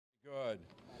Good.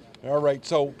 All right,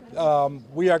 so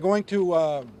we are going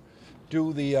to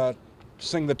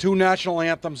sing the two national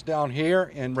anthems down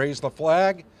here and raise the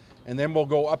flag, and then we'll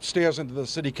go upstairs into the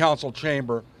City Council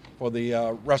chamber for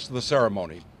the rest of the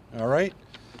ceremony. All right?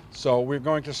 So we're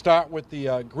going to start with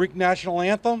the Greek national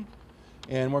anthem,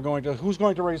 and we're going to, who's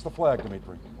going to raise the flag,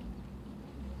 Dimitri?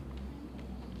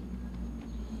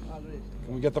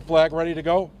 Can we get the flag ready to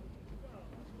go?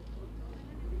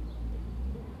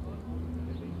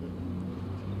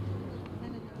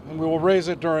 And we will raise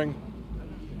it during,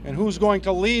 and who's going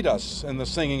to lead us in the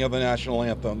singing of the national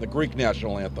anthem, the Greek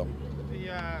national anthem?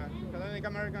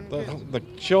 The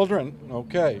children,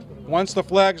 okay. Once the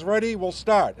flag's ready, we'll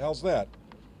start. How's that?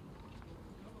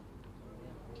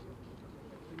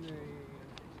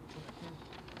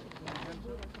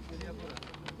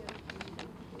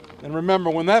 And remember,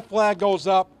 when that flag goes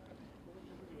up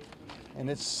and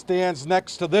it stands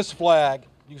next to this flag,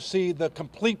 you see the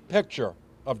complete picture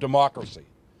of democracy,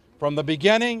 from the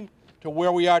beginning to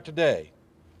where we are today.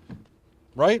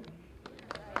 Right?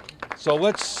 So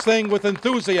let's sing with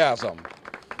enthusiasm.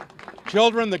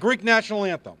 Children, the Greek national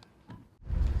anthem.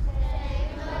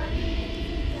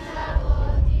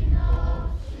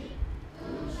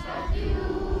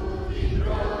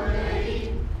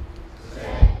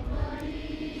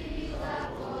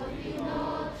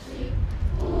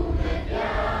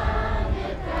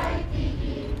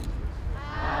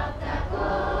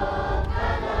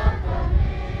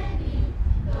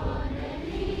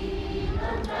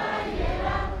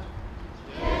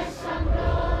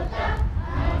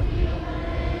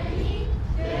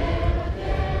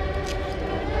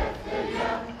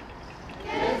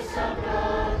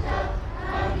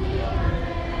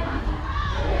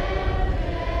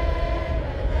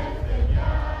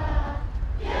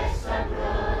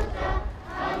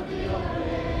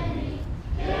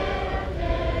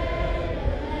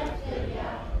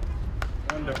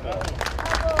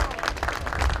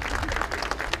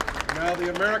 Now the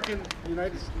American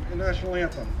national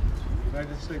anthem,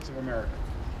 United States of America.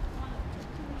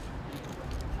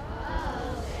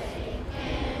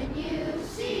 Can you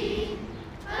see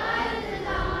by the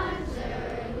dawn's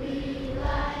early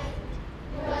light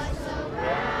what so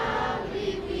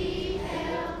proudly we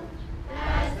hailed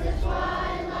as the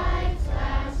twilight's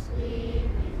last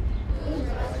gleaming, whose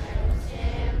brightness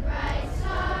and bright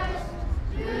stars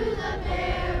through the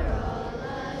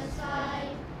perilous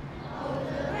fight over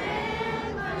the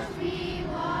ramparts we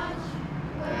watched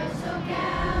were so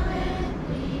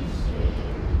gallantly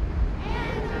streamed,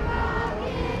 and the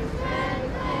rocket's red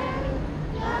flare,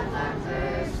 love arms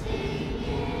bursting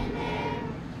in air,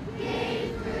 gave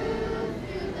proof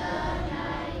through the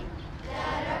night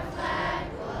that our flag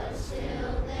was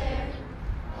still there.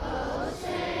 Oh,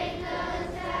 say does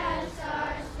that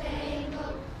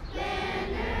star-spangled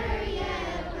banner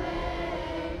yet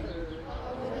wave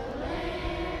over the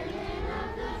land of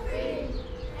the free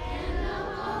and the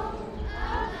home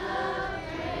of the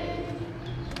brave.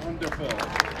 Wonderful.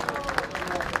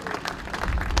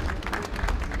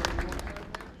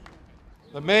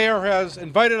 The mayor has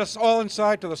invited us all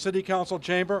inside to the City Council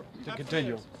chamber to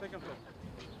continue.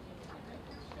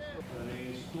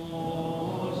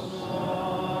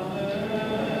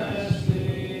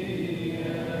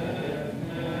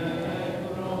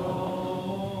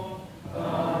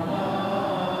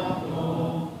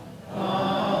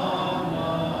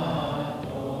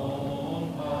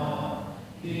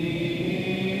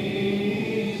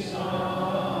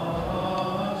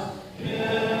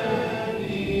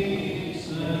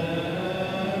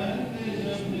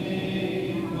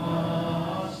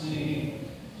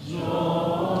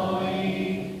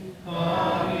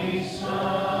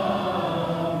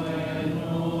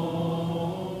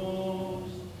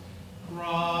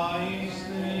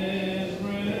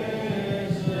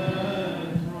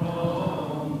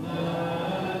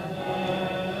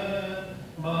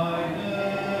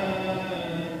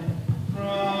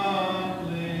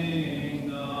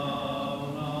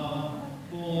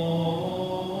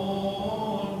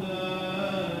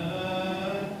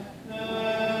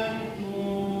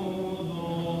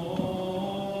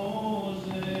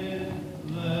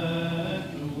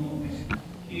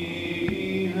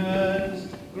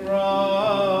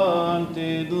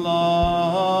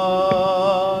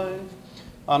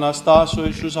 Αναστάσου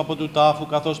Ιησούς από του τάφου,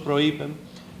 καθώς προείπεν,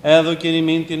 έδωκεν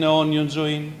ημίν την αιώνιον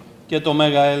ζωήν και το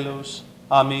μέγα έλεος.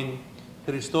 Αμήν.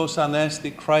 Χριστός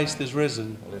Ανέστη, Christ is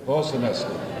risen. Χριστός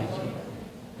Ανέστη.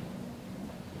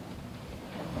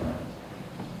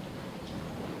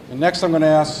 And next I'm going to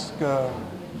ask the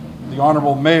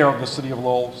Honorable Mayor of the City of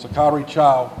Lowell, Sakari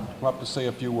Chow, to come up to say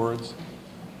a few words.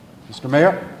 Mr.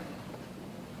 Mayor.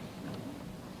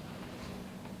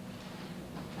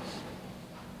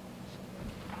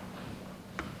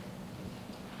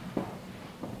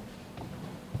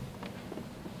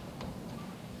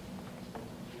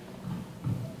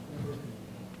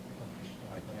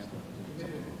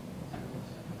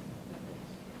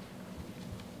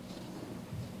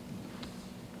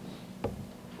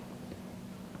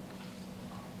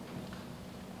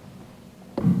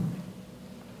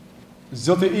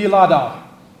 Zoti Ilada.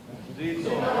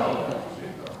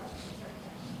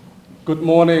 Good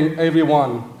morning,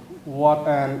 everyone. What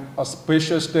an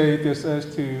auspicious day this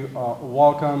is to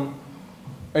welcome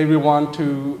everyone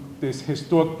to this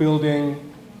historic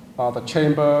building, the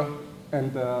chamber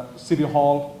and the City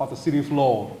Hall of the City of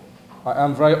Lowell. I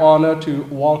am very honored to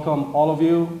welcome all of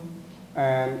you,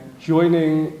 and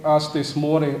joining us this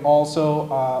morning also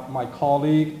are my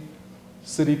colleague,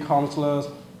 City Councilors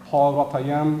Paul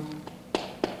Ratayam,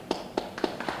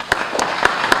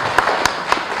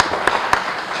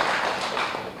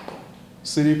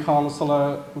 City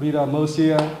Councilor Rita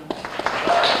Mercier,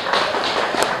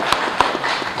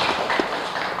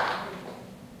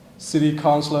 City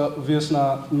Councilor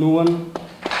Visna Nguyen,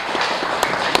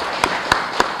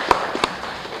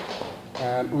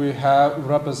 and we have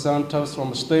representatives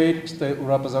from State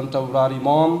Representative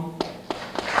Radimon,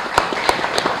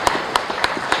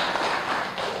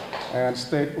 and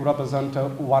State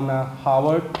Representative Wanna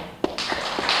Howard.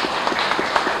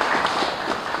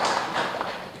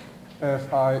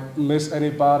 If I miss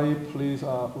anybody, please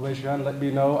raise your hand, let me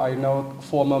know. I know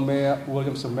former Mayor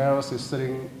William Samaras is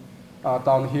sitting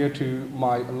down here to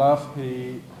my left.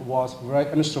 He was very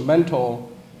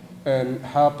instrumental in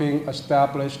helping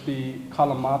establish the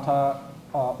Kalamata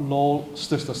Lowell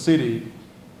sister city,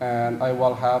 and I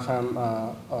will have him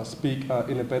speak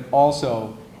in a bit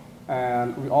also.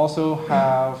 And we also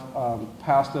have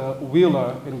Pastor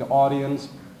Wheeler in the audience,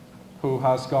 who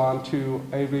has gone to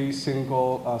every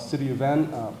single city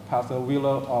event. Pastor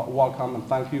Wheeler, welcome and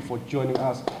thank you for joining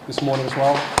us this morning as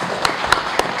well.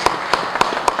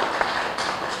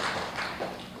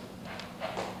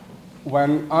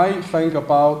 When I think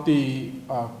about the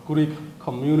Greek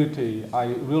community, I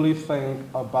really think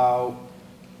about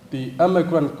the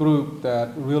immigrant group that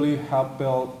really helped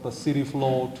build the city of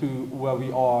Lowell to where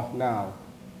we are now.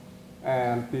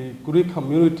 And the Greek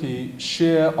community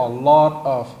share a lot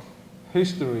of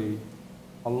history,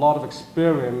 a lot of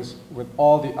experience with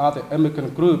all the other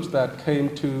immigrant groups that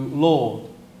came to Lowell,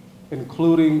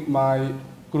 including my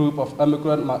group of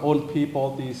immigrants, my own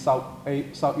people, the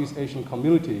Southeast Asian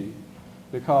community,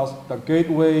 because the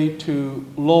gateway to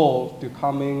Lowell to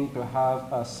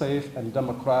have a safe and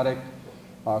democratic,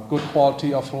 good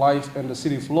quality of life in the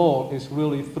city of Lowell is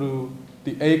really through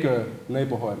the Acre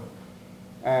neighborhood.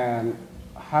 And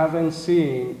having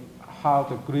seen how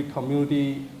the Greek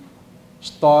community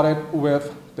started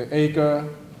with the Acre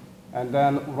and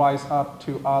then rise up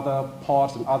to other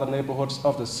parts and other neighborhoods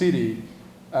of the city.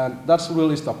 And that's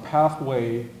really the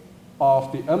pathway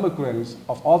of the immigrants,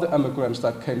 of all the immigrants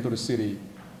that came to the city.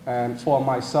 And for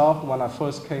myself, when I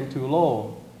first came to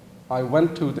Lowell, I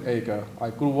went to the Acre. I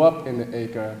grew up in the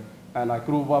Acre, and I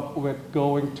grew up with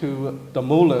going to the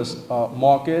Muller's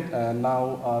Market, and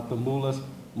now the Muller's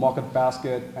Market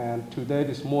Basket. And today,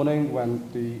 this morning,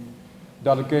 when the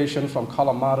delegation from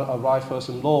Kalamata arrived first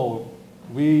in Lowell,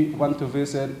 we went to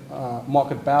visit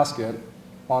Market Basket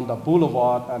on the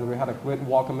boulevard, and we had a great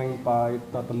welcoming by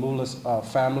the Muller's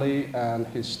family and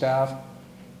his staff.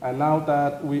 And now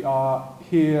that we are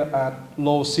here at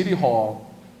Lowell City Hall,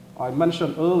 I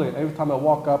mentioned earlier, every time I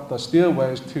walk up the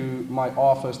stairways to my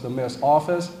office, the mayor's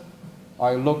office,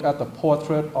 I look at the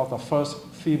portrait of the first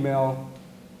female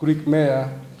Greek mayor,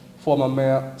 former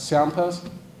Mayor Siampas.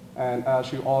 And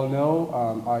as you all know,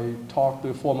 I talked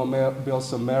to former Mayor Bill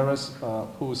Samaras,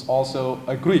 who is also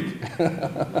a Greek.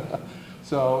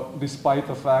 So despite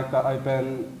the fact that I've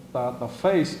been the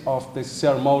face of this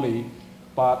ceremony,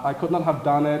 but I could not have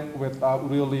done it without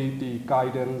really the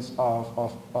guidance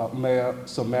of Mayor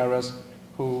Samaras,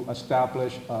 who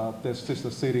established this sister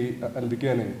city in the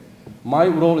beginning. My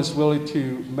role is really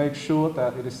to make sure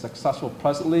that it is successful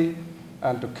presently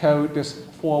and to carry this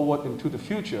forward into the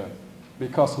future,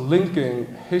 because linking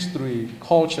history,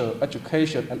 culture,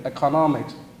 education, and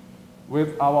economics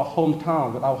with our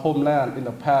hometown, with our homeland in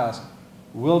the past,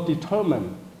 will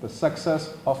determine the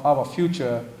success of our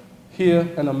future here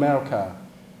in America.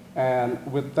 And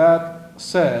with that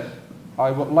said, I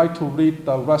would like to read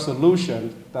the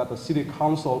resolution that the City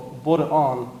Council voted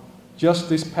on just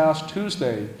this past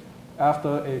Tuesday,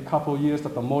 after a couple of years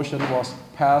that the motion was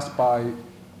passed by,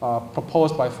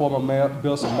 proposed by former Mayor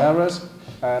Bill Samaras,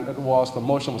 and the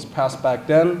motion was passed back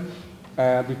then,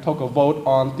 and we took a vote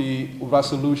on the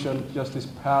resolution just this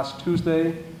past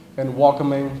Tuesday in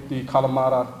welcoming the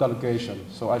Kalamata delegation.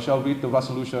 So I shall read the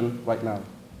resolution right now.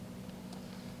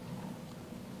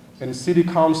 In City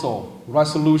Council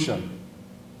resolution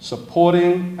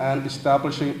supporting and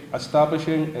establishing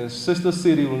a sister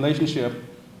city relationship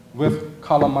with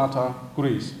Kalamata,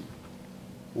 Greece.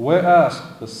 Whereas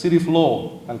the City of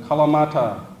Lowell and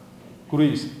Kalamata,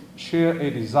 Greece share a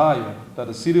desire that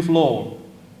the city of Lowell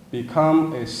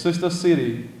become a sister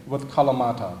city with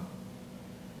Kalamata.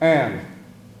 And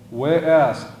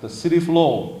whereas the city of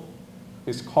Lowell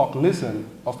is cognizant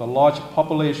of the large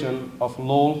population of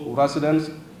Lowell residents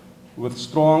with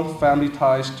strong family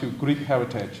ties to Greek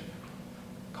heritage,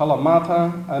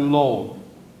 Kalamata and Lowell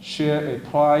share a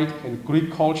pride in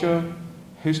Greek culture,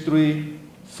 history,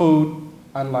 food,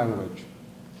 and language.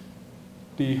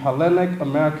 The Hellenic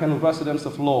American residents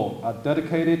of Lowell are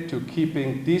dedicated to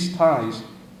keeping these ties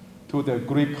to their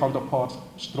Greek counterparts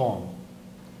strong.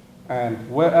 And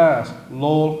whereas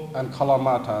Lowell and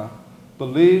Kalamata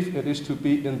believe it is to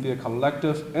be in their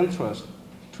collective interest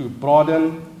to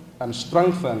broaden and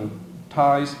strengthen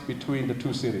ties between the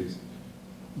two cities,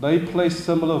 they place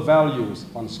similar values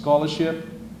on scholarship,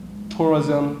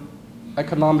 tourism,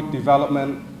 economic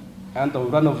development, and the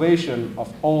renovation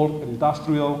of old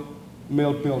industrial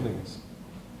mill buildings.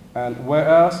 And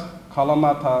whereas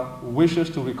Kalamata wishes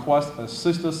to request a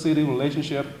sister city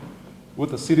relationship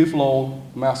with the city of Lowell,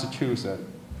 Massachusetts.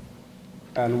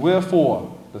 And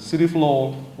wherefore the city of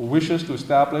Lowell wishes to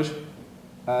establish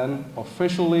and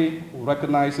officially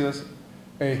recognizes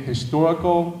a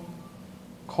historical,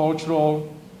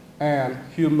 cultural, and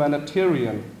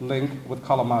humanitarian link with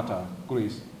Kalamata,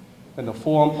 Greece, in the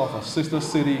form of a sister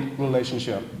city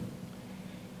relationship.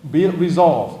 Be it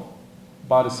resolved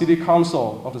by the City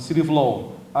Council of the City of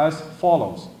Lowell as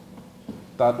follows: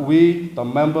 that we, the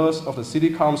members of the City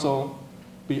Council,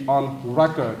 be on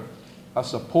record as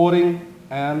supporting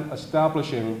and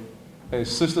establishing a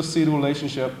sister city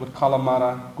relationship with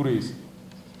Kalamata, Greece,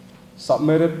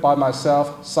 submitted by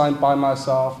myself, signed by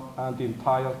myself, and the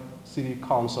entire City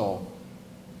Council.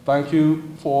 Thank you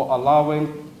for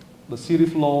allowing the City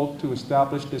of Lowell to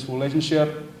establish this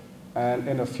relationship, and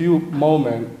in a few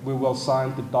moments, we will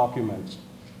sign the documents.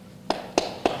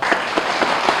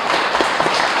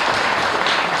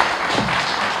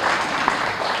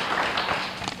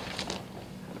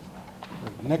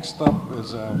 Next up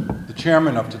is the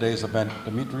chairman of today's event,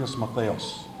 Demetrios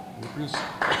Matheos. Demetrios.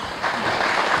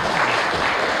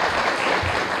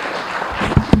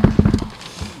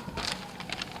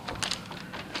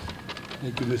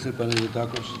 Thank you, Mr.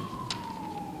 Panagiotakos.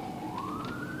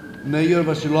 Mayor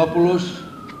Vasilopoulos,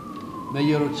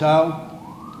 Mayor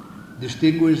Ochao,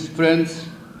 distinguished friends,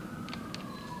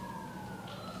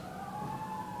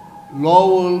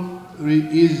 Lowell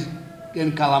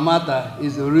and Kalamata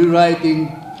is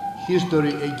rewriting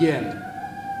history again.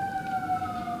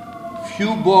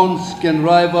 Few bonds can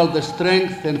rival the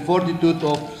strength and fortitude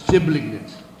of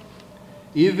siblings.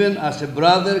 Even as a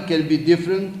brother can be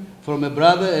different from a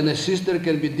brother and a sister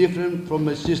can be different from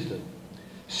a sister,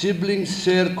 siblings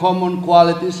share common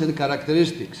qualities and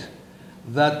characteristics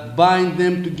that bind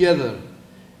them together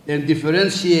and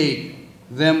differentiate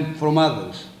them from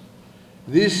others.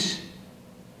 These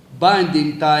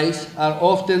binding ties are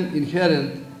often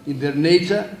inherent in their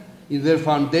nature, in their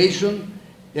foundation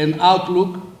and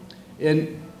outlook,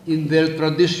 and in their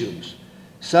traditions.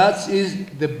 Such is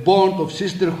the bond of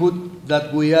sisterhood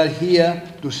that we are here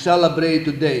to celebrate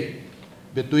today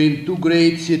between two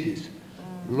great cities,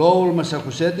 Lowell,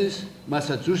 Massachusetts,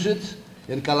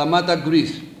 and Kalamata,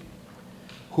 Greece,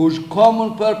 whose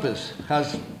common purpose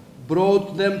has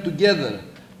brought them together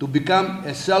to become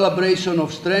a celebration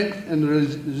of strength and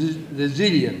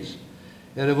resilience,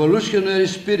 a revolutionary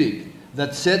spirit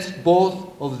that sets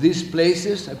both of these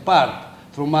places apart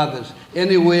from others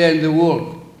anywhere in the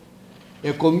world,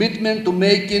 a commitment to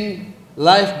making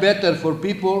life better for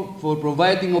people, for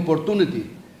providing opportunity,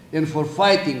 and for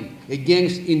fighting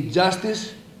against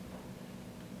injustice.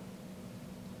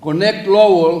 Connect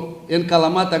Lowell and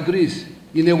Kalamata, Greece,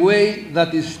 in a way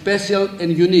that is special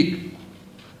and unique.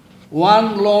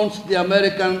 One launched the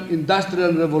American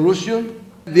Industrial Revolution,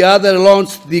 the other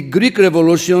launched the Greek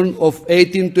Revolution of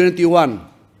 1821.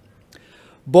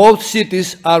 Both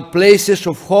cities are places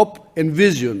of hope and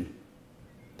vision,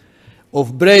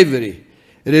 of bravery,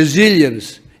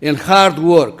 resilience, and hard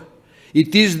work.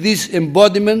 It is this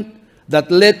embodiment that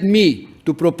led me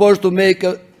to propose to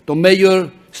Mayor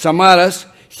Samaras,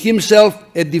 himself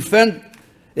a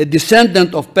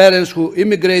descendant of parents who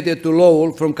immigrated to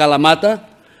Lowell from Kalamata,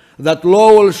 that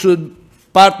Lowell should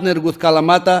partner with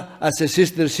Kalamata as a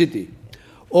sister city.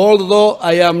 Although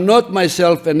I am not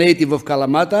myself a native of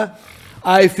Kalamata,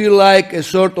 I feel like a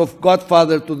sort of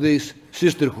godfather to this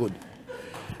sisterhood.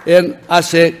 And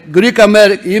as a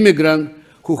Greek-American immigrant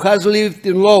who has lived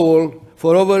in Lowell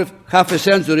for over half a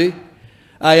century,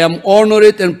 I am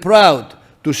honored and proud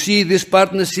to see this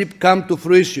partnership come to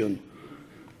fruition.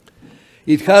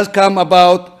 It has come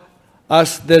about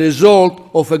as the result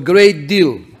of a great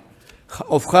deal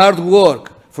of hard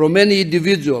work from many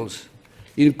individuals,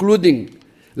 including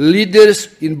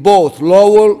leaders in both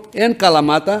Lowell and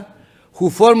Kalamata, who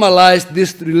formalized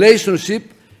this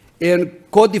relationship and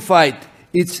codified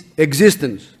its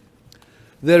existence.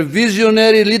 Their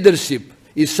visionary leadership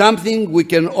is something we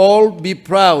can all be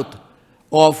proud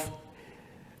of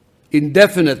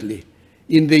indefinitely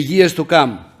in the years to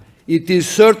come. It is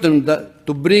certain that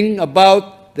to bring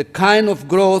about the kind of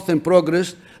growth and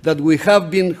progress that we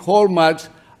have been hallmarks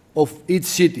of each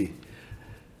city.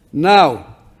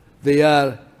 Now they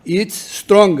are each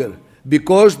stronger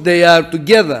because they are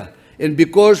together and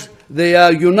because they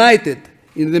are united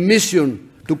in the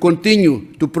mission to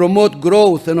continue to promote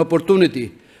growth and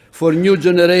opportunity for new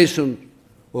generation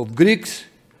of Greeks,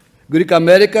 Greek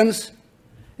Americans,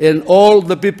 and all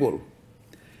the people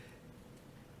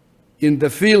in the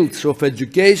fields of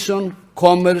education,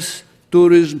 commerce,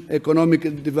 tourism, economic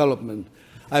development.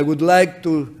 I would like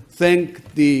to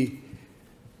thank the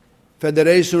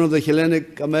Federation of the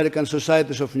Hellenic American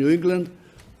Societies of New England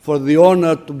for the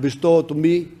honor to bestow to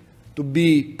me to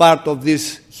be part of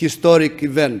this historic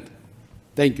event.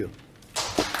 Thank you.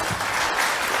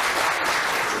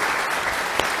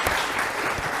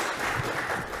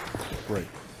 Great.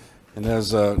 And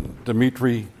as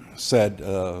Dimitri said,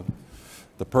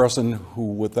 the person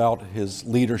who, without his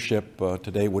leadership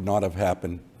today, would not have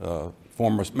happened,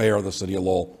 former mayor of the city of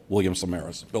Lowell, William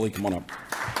Samaras. Billy, come on up.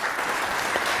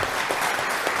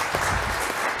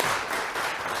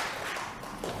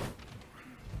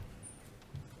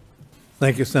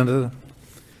 Thank you, Senator.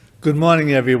 Good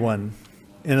morning, everyone,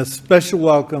 and a special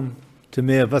welcome to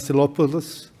Mayor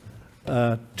Vasilopoulos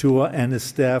and his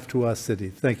staff to our city.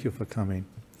 Thank you for coming.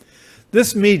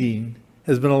 This meeting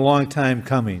has been a long time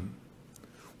coming.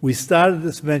 We started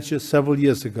this venture several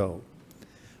years ago,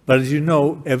 but as you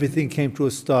know, everything came to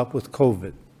a stop with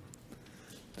COVID.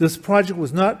 This project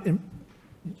was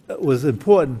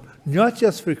important not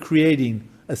just for creating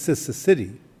a sister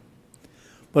city,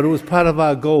 but it was part of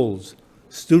our goals: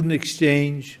 student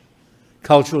exchange,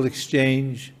 cultural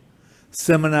exchange,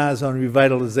 seminars on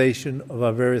revitalization of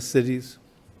our various cities.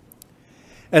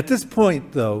 At this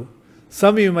point, though,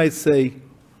 some of you might say,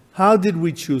 how did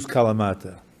we choose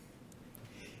Kalamata?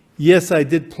 Yes, I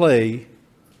did play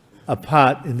a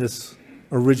part in this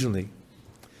originally,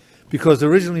 because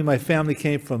originally my family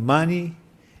came from Mani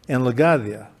and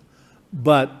LaGuardia,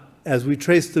 but as we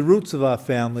traced the roots of our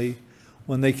family,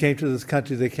 when they came to this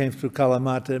country, they came through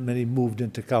Kalamata, and many moved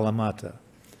into Kalamata.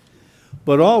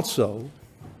 But also,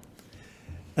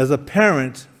 as a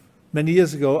parent, many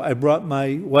years ago, I brought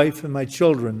my wife and my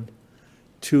children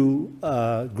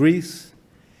to Greece,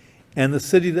 and the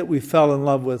city that we fell in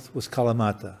love with was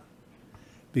Kalamata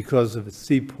because of its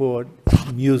seaport,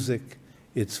 music,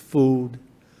 its food,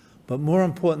 but more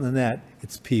important than that,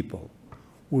 its people.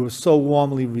 We were so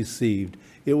warmly received.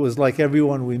 It was like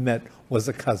everyone we met was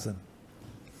a cousin.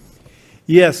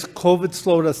 Yes, COVID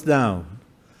slowed us down,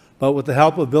 but with the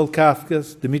help of Bill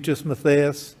Kafkas, Demetrius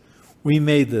Matthias, we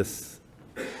made this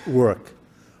work,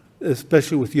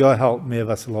 especially with your help, Mayor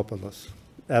Vasilopoulos.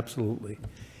 Absolutely.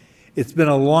 It's been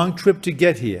a long trip to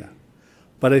get here,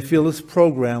 but I feel this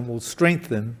program will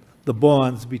strengthen the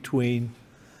bonds between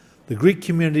the Greek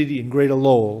community in Greater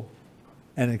Lowell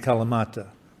and in Kalamata.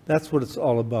 That's what it's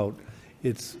all about.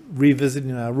 It's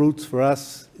revisiting our roots for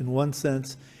us, in one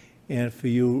sense, and for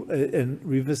you, and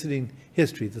revisiting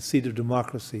history, the seat of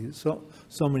democracy, so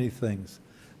many things.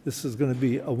 This is going to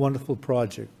be a wonderful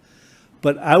project.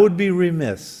 But I would be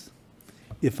remiss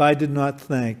if I did not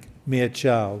thank Mayor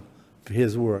Chow for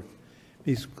his work.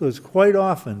 Because quite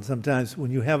often, sometimes when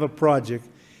you have a project,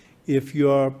 if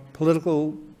your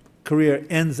political career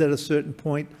ends at a certain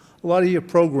point, a lot of your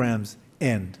programs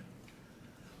end.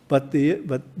 But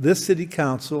this city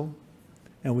council,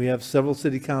 and we have several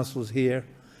city councils here,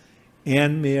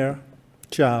 and Mayor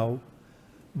Chow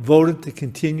voted to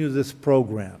continue this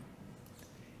program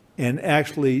and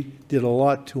actually did a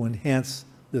lot to enhance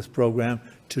this program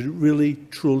to really,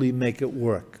 truly make it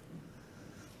work.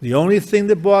 The only thing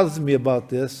that bothers me about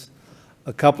this,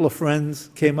 a couple of friends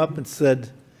came up and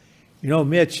said, you know,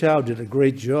 Mayor Chow did a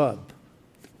great job.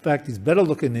 In fact, he's better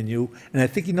looking than you, and I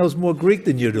think he knows more Greek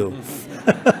than you do.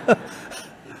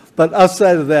 But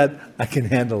outside of that, I can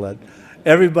handle it.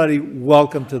 Everybody,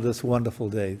 welcome to this wonderful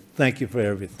day. Thank you for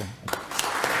everything.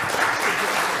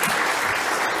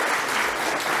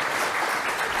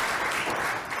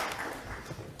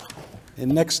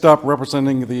 And next up,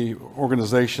 representing the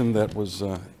organization that was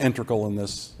integral in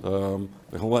this,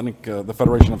 the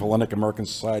Federation of Hellenic American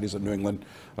Societies of New England,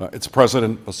 its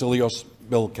president, Vasilios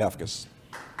Bill Kafkas.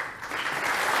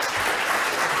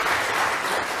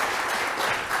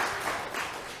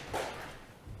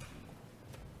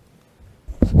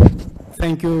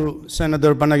 Thank you,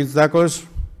 Senator Panagiotakos,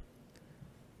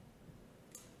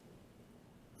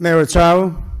 Mayor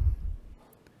Chao,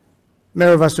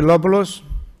 Mayor Vasilopoulos,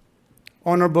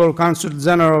 Honorable Consul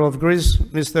General of Greece,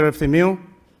 Mr. Efthymiou,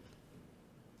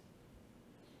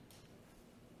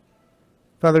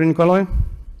 Father Nikolai,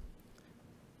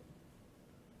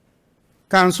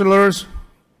 councillors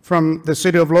from the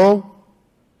city of Lowell.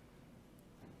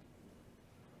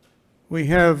 We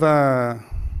have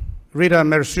Rita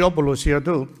Mersiopoulos here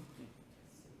too.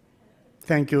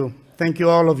 Thank you. Thank you,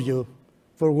 all of you,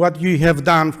 for what you have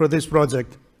done for this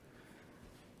project.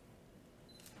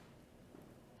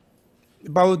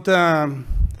 About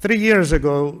 3 years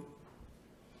ago,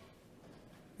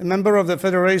 a member of the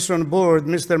Federation Board,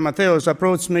 Mr. Mateos,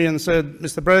 approached me and said,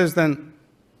 Mr. President,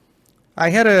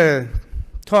 I had a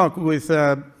talk with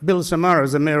Bill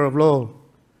Samaras, the mayor of Lowell.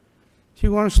 He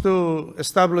wants to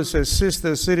establish a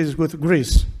sister cities with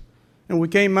Greece. And we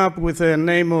came up with a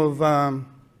name of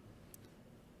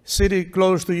city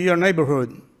close to your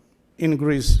neighborhood in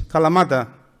Greece, Kalamata.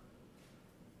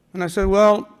 And I said,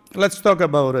 well, let's talk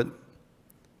about it.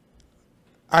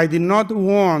 I did not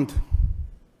want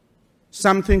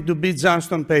something to be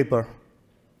just on paper,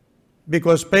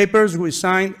 because papers we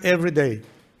sign every day.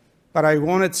 But I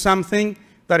wanted something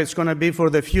that is going to be for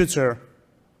the future,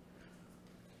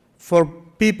 for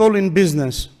people in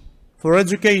business, for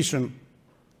education,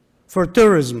 for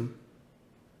tourism.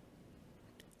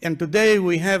 And today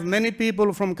we have many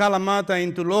people from Kalamata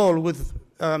into Lowell with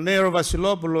Mayor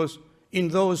Vasilopoulos in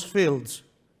those fields.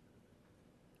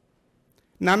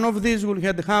 None of this would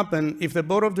have happened if the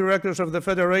board of directors of the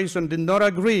Federation did not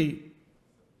agree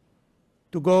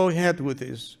to go ahead with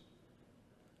this.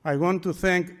 I want to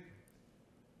thank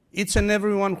each and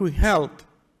everyone who helped,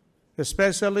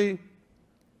 especially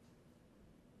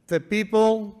the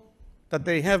people that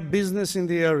they have business in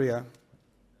the area.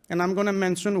 And I'm going to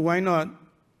mention, why not,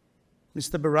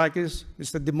 Mr. Barakis,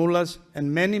 Mr. Dimoulas,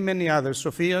 and many, many others,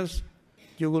 Sophia's.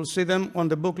 You will see them on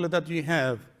the booklet that you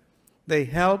have. They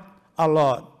helped a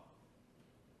lot.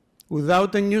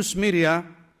 Without the news media,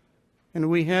 and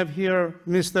we have here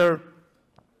Mr.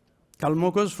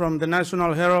 Kalmoukos from the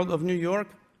National Herald of New York,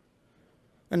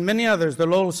 and many others, the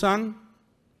Lowell Sun,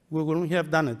 we wouldn't have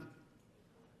done it.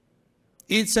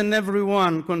 Each and every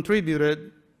one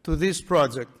contributed to this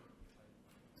project,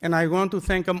 and I want to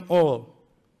thank them all.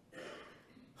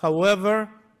 However,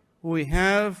 we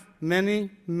have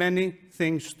many, many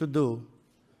things to do.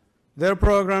 Their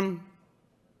program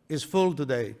is full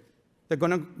today. They're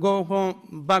going to go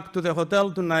home, back to the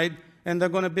hotel tonight, and they're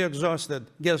going to be exhausted.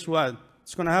 Guess what?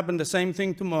 It's going to happen the same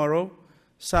thing tomorrow,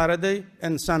 Saturday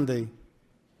and Sunday.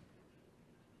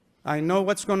 I know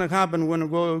what's going to happen when we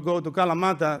go to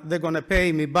Kalamata. They're going to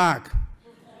pay me back,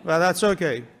 but that's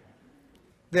okay.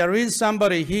 There is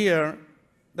somebody here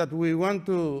that we went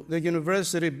to the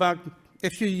university back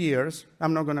a few years,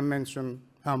 I'm not going to mention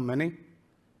how many,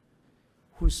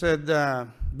 who said,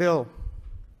 Bill,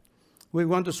 we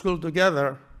went to school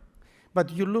together, but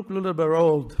you look a little bit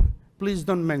old. Please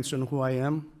don't mention who I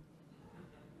am.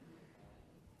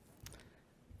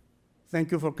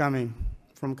 Thank you for coming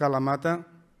from Kalamata.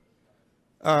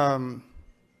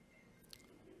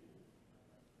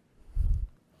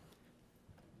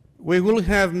 We will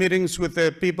have meetings with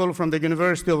the people from the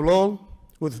University of Lowell,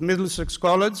 with Middlesex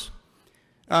College.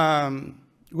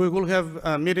 We will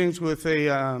have meetings with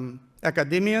the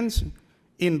academians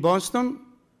in Boston,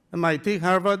 MIT,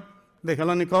 Harvard, the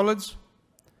Hellenic College,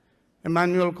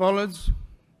 Emmanuel College,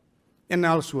 and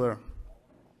elsewhere.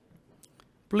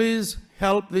 Please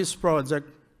help this project,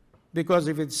 because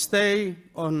if it stays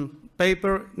on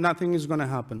paper, nothing is going to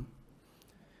happen.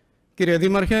 Κύριε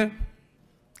Δήμαρχε,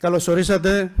 καλώς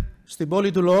ορίσατε στην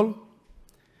πόλη του Λowell.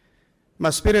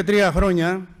 Μας πήρε 3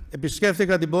 χρόνια,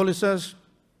 επισκέφθηκα την πόλη σας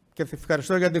και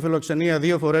ευχαριστώ για τη φιλοξενία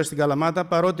 2 φορές στην Καλαμάτα,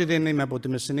 παρότι δεν είμαι από τη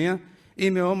Μεσσηνία,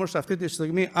 είμαι όμως αυτή τη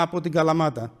στιγμή από την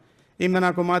Καλαμάτα. Είμαι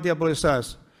ένα κομμάτι από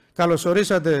εσάς. Καλώς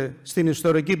ορίσατε στην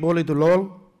ιστορική πόλη του Lowell.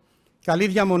 Καλή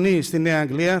διαμονή στη Νέα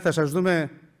Αγγλία. Θα σας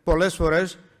δούμε πολλές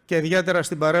φορές και ιδιαίτερα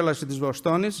στην παρέλαση της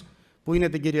Βοστόνης, που είναι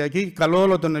την Κυριακή. Καλώ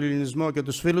όλο τον ελληνισμό και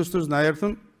τους φίλους τους να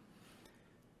έρθουν.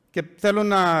 Και θέλω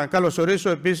να καλωσορίσω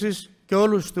επίσης και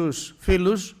όλους τους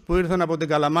φίλους που ήρθαν από την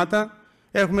Καλαμάτα.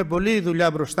 Έχουμε πολλή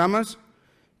δουλειά μπροστά μας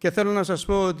και θέλω να σας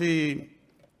πω ότι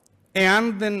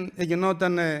εάν δεν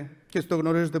γινόταν, και το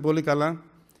γνωρίζετε πολύ καλά,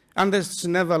 αν δεν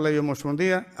συνέβαλε η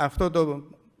Ομοσπονδία, αυτό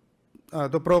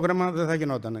το πρόγραμμα δεν θα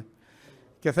γινόταν.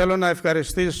 Και θέλω να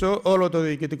ευχαριστήσω όλο το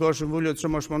Διοικητικό Συμβούλιο της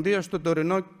Ομοσπονδίας, το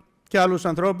τωρινό και άλλους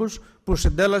ανθρώπους που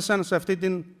συντέλεσαν σε αυτή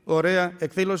την ωραία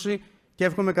εκδήλωση και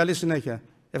εύχομαι καλή συνέχεια.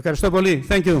 Ευχαριστώ πολύ.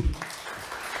 Thank you.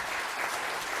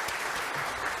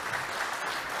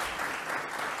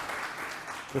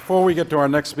 Before we get to our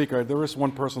next speaker, there is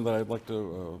one person that I'd like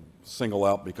to single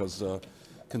out because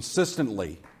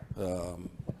consistently,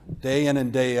 day in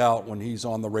and day out, when he's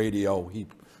on the radio, he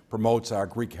promotes our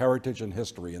Greek heritage and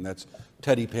history, and that's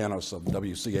Teddy Panos of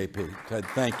WCAP. Ted,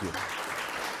 thank you.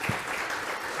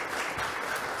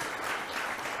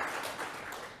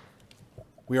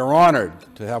 We are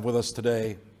honored to have with us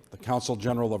today the Consul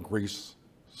General of Greece,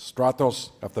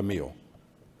 Stratos Efthymiou.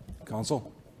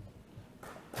 Consul.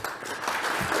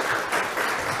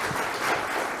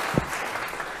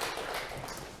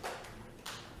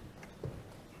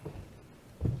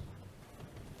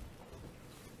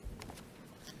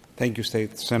 Thank you,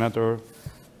 State Senator,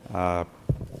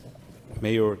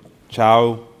 Mayor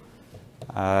Chao,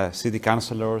 City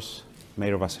Councilors,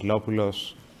 Mayor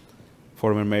Vasilopoulos,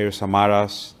 former Mayor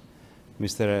Samaras,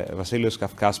 Mr. Vasilios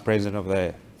Kafkas, President of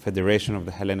the Federation of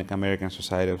the Hellenic American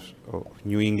Society of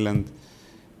New England,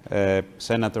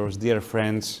 Senators, dear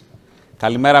friends.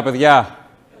 Kalimera, παιδιά.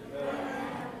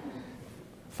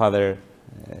 Father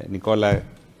Nicola,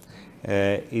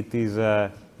 it is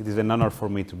an honor for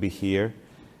me to be here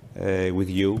with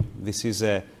you. This is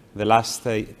the last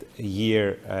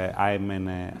year I'm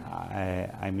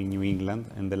in New England,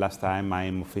 and the last time I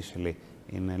am officially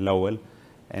in Lowell.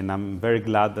 And I'm very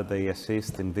glad that I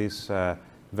assist in this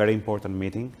very important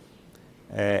meeting,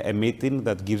 a meeting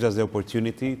that gives us the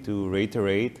opportunity to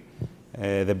reiterate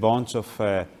the bonds of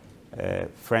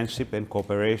friendship and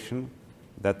cooperation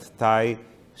that tie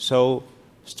so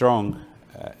strong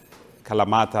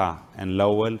Kalamata and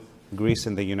Lowell, Greece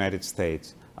and the United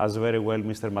States. As very well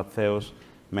Mr. Mattheos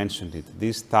mentioned it.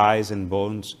 These ties and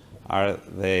bonds are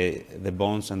the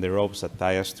bonds and the ropes that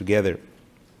tie us together.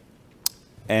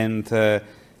 And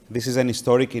this is an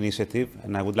historic initiative,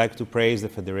 and I would like to praise the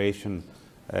Federation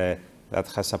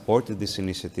that has supported this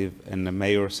initiative and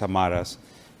Mayor Samaras.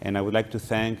 And I would like to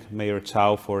thank Mayor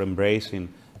Chao for embracing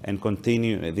and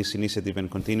continuing this initiative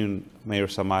and continuing Mayor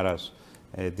Samaras'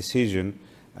 decision.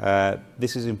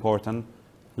 This is important.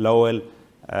 Lowell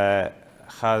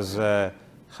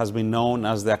has been known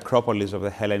as the Acropolis of the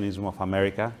Hellenism of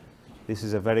America. This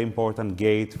is a very important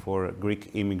gate for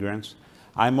Greek immigrants.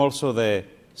 I'm also the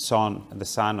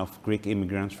son of Greek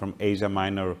immigrants from Asia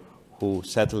Minor who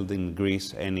settled in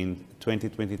Greece, and in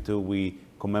 2022 we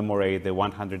commemorate the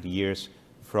 100 years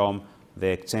from the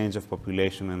exchange of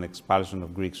population and expulsion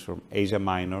of Greeks from Asia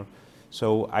Minor.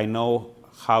 So I know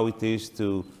how it is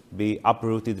to be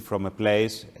uprooted from a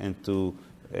place and to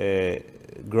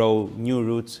grow new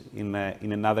roots in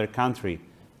another country.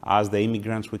 As the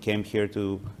immigrants, we came here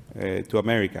to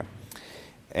America.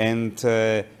 And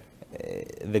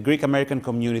the Greek American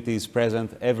community is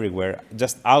present everywhere.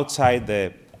 Just outside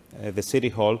the city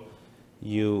hall,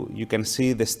 you can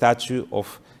see the statue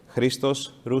of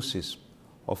Christos Roussis,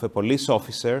 of a police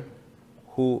officer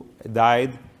who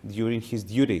died during his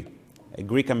duty, a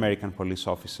Greek American police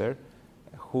officer,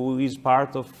 who is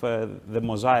part of the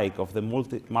mosaic of the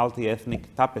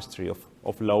multi-ethnic tapestry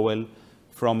of Lowell,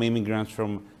 from immigrants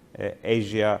from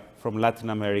Asia, from Latin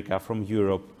America, from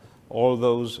Europe, all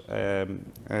those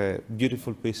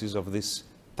beautiful pieces of this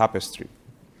tapestry.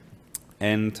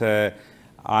 And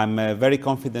I'm very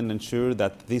confident and sure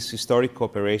that this historic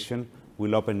cooperation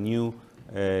will open new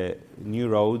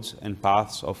roads and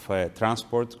paths of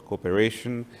transport,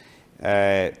 cooperation,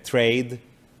 trade,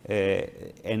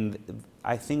 and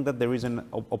I think that there is an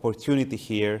opportunity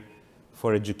here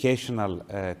for educational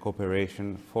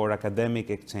cooperation, for academic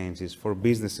exchanges, for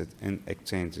business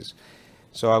exchanges.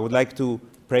 So I would like to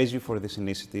praise you for this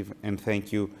initiative and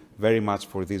thank you very much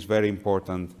for this very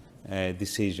important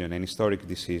decision, an historic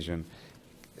decision.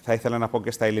 Θα ήθελα να πω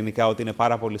και στα ελληνικά ότι είναι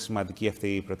πάρα πολύ σημαντική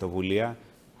αυτή η πρωτοβουλία.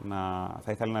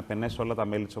 Θα ήθελα να επενέσω όλα τα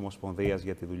μέλη της Ομοσπονδίας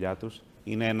για τη δουλειά τους.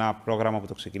 Είναι ένα πρόγραμμα που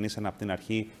το ξεκινήσανε από την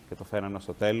αρχή και το φέρανε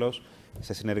στο τέλος,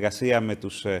 σε συνεργασία με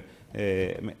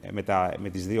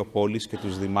τις δύο πόλεις και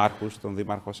τους δημάρχους, τον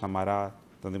Δήμαρχο Σαμαρά,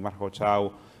 τον Δήμαρχο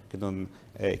Τσάου και τον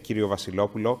κύριο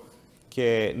Βασιλόπουλο.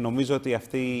 Και νομίζω ότι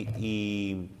αυτή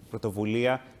η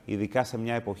πρωτοβουλία, ειδικά σε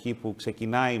μια εποχή που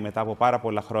ξεκινάει μετά από πάρα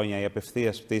πολλά χρόνια η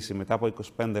απευθείας πτήση, μετά από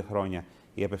 25 χρόνια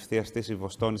η απευθείας πτήση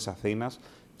Βοστόνης-Αθήνας,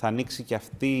 θα ανοίξει και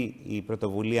αυτή η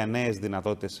πρωτοβουλία νέες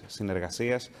δυνατότητες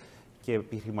συνεργασίας και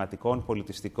επιχειρηματικών,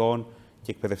 πολιτιστικών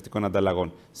και εκπαιδευτικών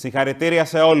ανταλλαγών. Συγχαρητήρια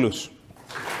σε όλους!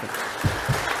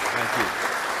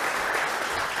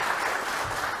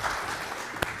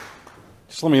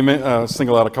 Just let me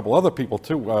single out a couple other people,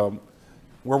 too.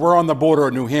 Where we're on the border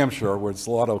of New Hampshire, where it's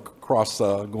a lot of cross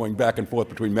going back and forth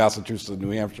between Massachusetts and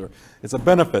New Hampshire, it's a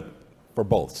benefit for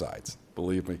both sides,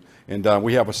 believe me. And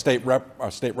we have a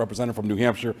state representative from New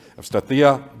Hampshire, Evstathia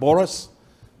Boris.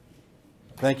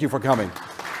 Thank you for coming.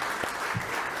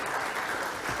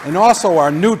 And also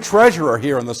our new treasurer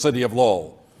here in the city of Lowell,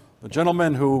 the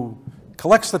gentleman who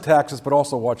collects the taxes but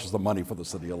also watches the money for the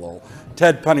city of Lowell,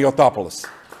 Ted Paniotopoulos.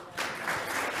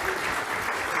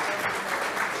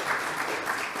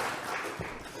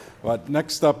 But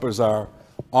next up is our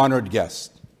honored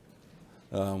guest.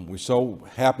 We're so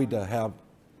happy to have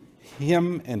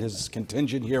him and his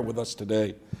contingent here with us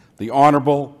today, the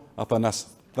Honorable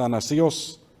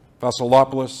Athanasios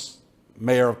Vasilopoulos,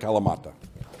 Mayor of Kalamata.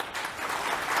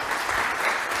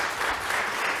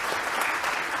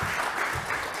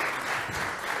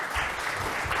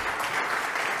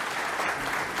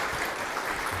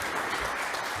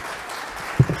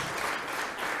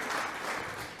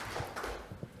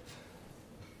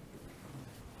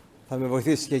 Θα με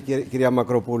βοηθήσει και η κυρία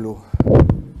Μακροπούλου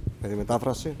με τη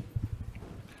μετάφραση.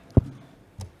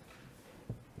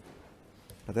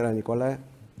 Πατέρα Νικόλαε,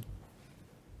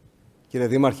 κύριε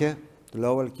Δήμαρχε του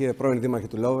Lowell, κύριε πρώην Δήμαρχε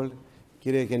του Lowell,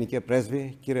 κύριε Γενικέ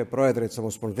Πρέσβη, κύριε Πρόεδρε της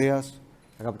Ομοσπονδίας,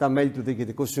 αγαπητά μέλη του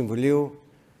Διοικητικού Συμβουλίου,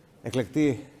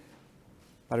 εκλεκτοί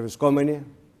παρευρισκόμενοι,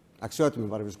 αξιότιμοι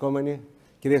παρευρισκόμενοι,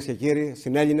 κυρίες και κύριοι,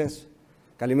 συνέλληνες,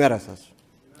 καλημέρα σας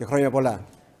και χρόνια πολλά.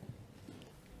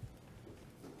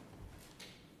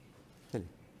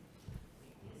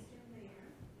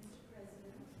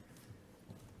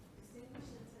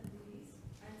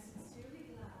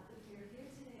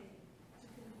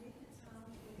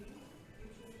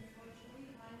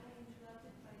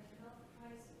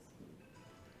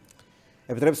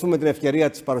 Επιτρέψτε μου με την ευκαιρία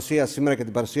της παρουσίας σήμερα και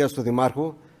την παρουσίαση του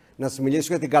Δημάρχου να σας μιλήσω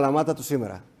για την Καλαμάτα του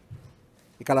σήμερα.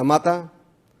 Η Καλαμάτα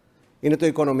είναι το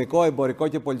οικονομικό, εμπορικό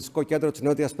και πολιτιστικό κέντρο της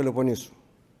Νότιας Πελοποννήσου.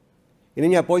 Είναι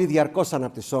μια πόλη διαρκώς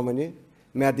αναπτυσσόμενη,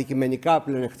 με αντικειμενικά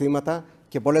πλεονεκτήματα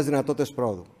και πολλές δυνατότητες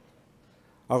πρόοδου.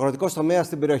 Ο αγροτικός τομέας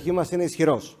στην περιοχή μας είναι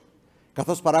ισχυρός,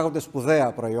 καθώς παράγονται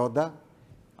σπουδαία προϊόντα,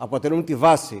 αποτελούν τη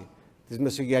βάση της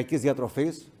μεσογειακής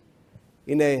διατροφής,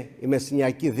 είναι η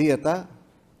μεσηνιακή δίαιτα,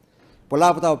 πολλά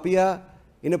από τα οποία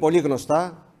είναι πολύ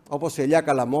γνωστά, όπως η ελιά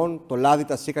καλαμών, το λάδι,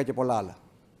 τα σίκα και πολλά άλλα.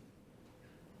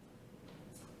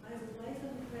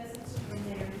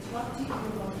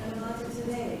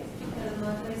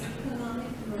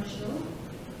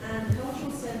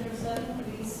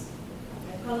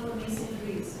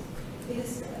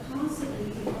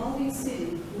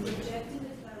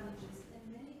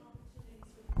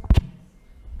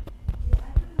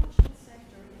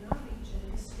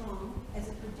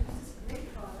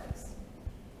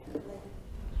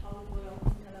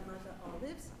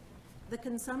 The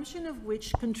consumption of which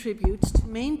contributes to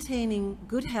maintaining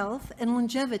good health and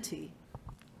longevity.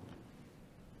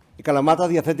 Η Καλαμάτα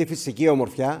διαθέτει φυσική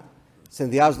ομορφιά,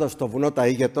 συνδυάζοντας το βουνό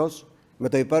Ταΐγετος με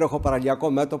το υπέροχο παραλιακό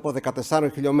μέτωπο 14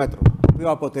 χιλιόμετρων, το οποίο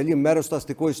αποτελεί μέρος του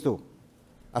αστικού ιστού.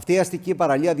 Αυτή η αστική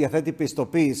παραλία διαθέτει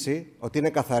πιστοποίηση ότι είναι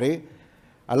καθαρή,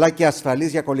 αλλά και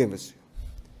ασφαλής για κολύμβηση.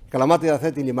 Η Καλαμάτα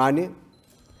διαθέτει λιμάνι,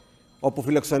 όπου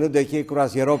φιλοξενούνται εκεί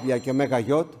κρουαζιερόπλια και μέγα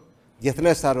γιότ,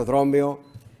 διεθνές αεροδρόμιο,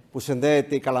 που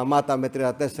συνδέεται η Καλαμάτα με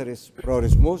 34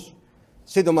 προορισμούς.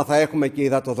 Σύντομα θα έχουμε και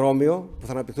υδατοδρόμιο, που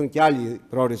θα αναπτυχθούν και άλλοι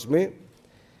προορισμοί.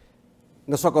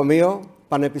 Νοσοκομείο,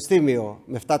 πανεπιστήμιο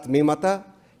με 7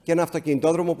 τμήματα και ένα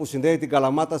αυτοκινητόδρομο που συνδέει την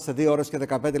Καλαμάτα σε 2 ώρες και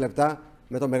 15 λεπτά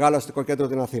με το μεγάλο αστικό κέντρο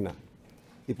την Αθήνα.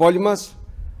 Η πόλη μας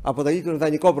αποτελεί τον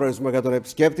ιδανικό προορισμό για τον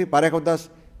επισκέπτη, παρέχοντας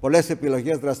πολλές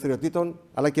επιλογές δραστηριοτήτων,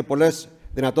 αλλά και πολλές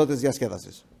δυνατότητες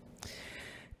διασκέδασης.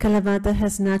 Kalamata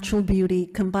has natural beauty,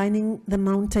 combining the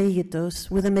Mount Taygetos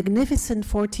with a magnificent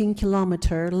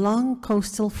 14-kilometer long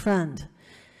coastal front.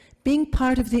 Being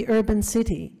part of the urban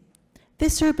city,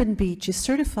 this urban beach is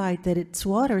certified that its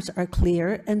waters are clear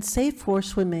and safe for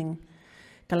swimming.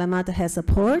 Kalamata has a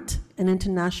port, an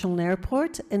international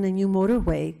airport, and a new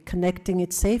motorway, connecting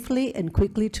it safely and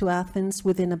quickly to Athens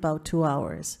within about 2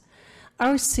 hours.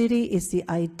 Our city is the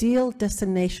ideal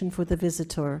destination for the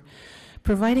visitor,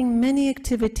 providing many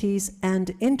activities and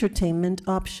entertainment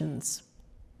options.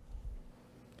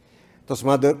 Το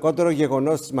σημαντικότερο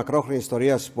γεγονός της μακρόχρονης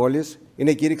ιστορίας της πόλης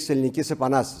είναι η κήρυξη της Ελληνικής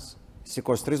Επανάστασης, στις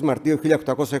 23 Μαρτίου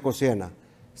 1821.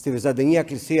 Στη Βυζαντινή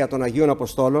Εκκλησία των Αγίων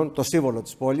Αποστόλων, το σύμβολο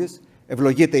της πόλης,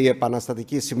 ευλογείται η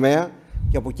επαναστατική σημαία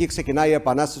και από εκεί ξεκινάει η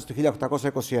Επανάσταση του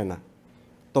 1821.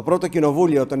 Το πρώτο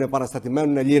κοινοβούλιο των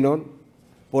επαναστατημένων Ελλήνων,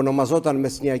 που ονομαζόταν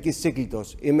Μεσσηνιακή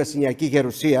Σύκλιτος ή Μεσσηνιακή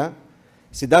Γερουσία,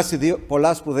 συντάσσει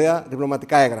πολλά σπουδαία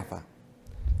διπλωματικά έγγραφα.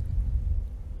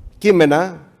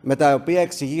 Κείμενα με τα οποία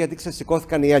εξηγεί γιατί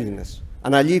ξεσηκώθηκαν οι Έλληνες.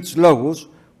 Αναλύει τους λόγους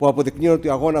που αποδεικνύουν ότι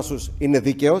ο αγώνας τους είναι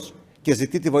δίκαιος και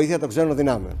ζητεί τη βοήθεια των ξένων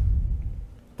δυνάμεων.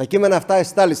 Τα κείμενα αυτά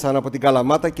εστάλησαν από την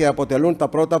Καλαμάτα και αποτελούν τα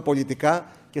πρώτα πολιτικά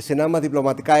και συνάμα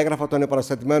διπλωματικά έγγραφα των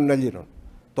επαναστατημένων Ελλήνων.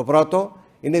 Το πρώτο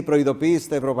είναι η προειδοποίηση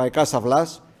στα ευρωπαϊκά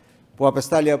σαυλάς που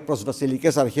απεστάλλει προς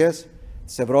βασιλικές αρχές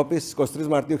της Ευρώπης στις 23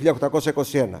 Μαρτίου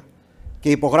 1821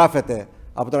 και υπογράφεται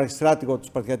από τον αρχιστράτηγο του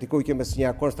Σπαρτιατικού και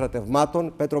Μεσσηνιακών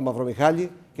στρατευμάτων Πέτρο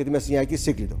Μαυρομιχάλη και τη Μεσσηνιακή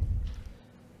Σύγκλιτο.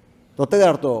 Το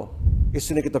τέταρτο, ίσως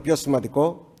είναι και το πιο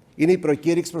σημαντικό, είναι η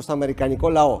προκήρυξη προς το αμερικανικό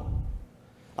λαό.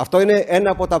 Αυτό είναι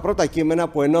ένα από τα πρώτα κείμενα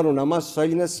που ενώνουν εμάς τους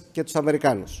Έλληνες και τους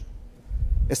Αμερικάνους.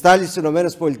 Εστάλει στις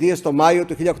ΗΠΑ το Μάιο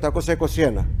του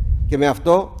 1821 και με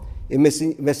αυτό η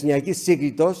Μεσσηνιακή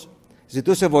Σύγκλιτος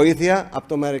ζητούσε βοήθεια από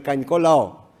το αμερικανικό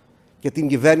λαό και την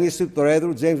κυβέρνηση του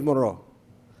Προέδρου James Monroe.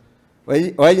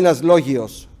 Ο Έλληνας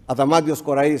λόγιος Αδαμάντιος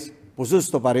Κοραής, που ζούσε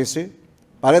στο Παρίσι,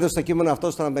 παρέδωσε το κείμενο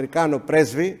αυτό στον Αμερικάνο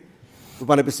πρέσβη του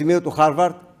Πανεπιστημίου του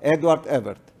Χάρβαρντ, Έντουαρντ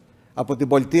Έβερτ, από την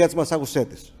πολιτεία της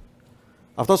Μασαγουσέτης.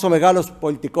 Αυτός ο μεγάλος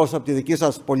πολιτικός από τη δική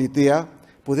σας πολιτεία,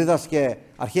 που δίδασκε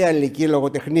αρχαία ελληνική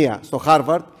λογοτεχνία στο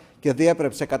Χάρβαρντ και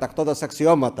διέπρεψε κατακτώντας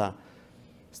αξιώματα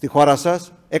στη χώρα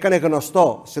σας, έκανε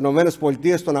γνωστό στις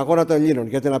ΗΠΑ τον αγώνα των Ελλήνων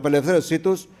για την απελευθέρωσή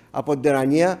τους από την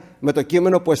τυραννία με το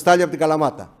κείμενο που εστάλει από την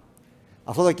Καλαμάτα.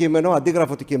 Αυτό το κείμενο,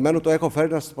 αντίγραφο του κειμένου, το έχω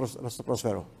φέρει να σας το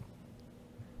προσφέρω.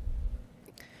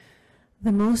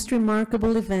 The most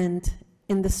remarkable event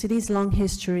in the city's long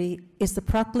history is the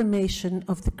proclamation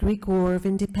of the Greek War of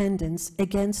Independence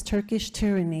against Turkish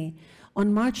tyranny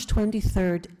on March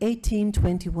 23rd,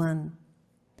 1821.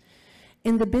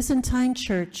 In the Byzantine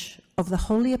Church of the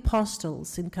Holy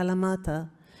Apostles in Kalamata,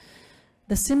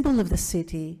 the symbol of the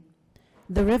city,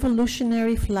 the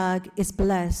revolutionary flag is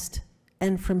blessed,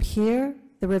 and from here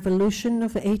the revolution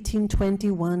of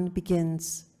 1821 begins.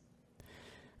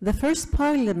 The first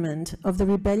parliament of the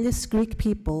rebellious Greek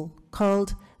people,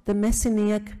 called the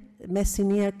Messenic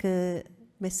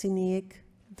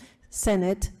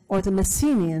Senate, or the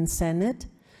Messenian Senate,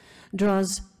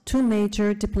 draws two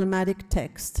major diplomatic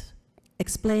texts,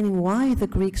 explaining why the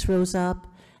Greeks rose up,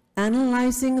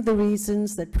 analyzing the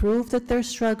reasons that prove that their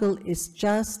struggle is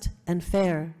just and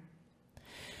fair.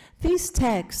 These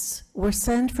texts were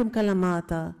sent from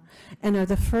Kalamata and are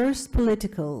the first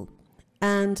political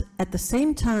and, at the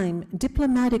same time,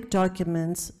 diplomatic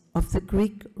documents of the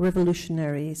Greek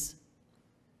revolutionaries.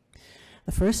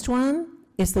 The first one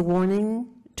is the warning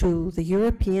to the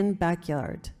European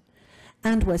backyard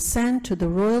and was sent to the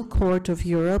Royal Court of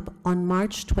Europe on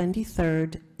March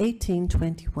 23rd,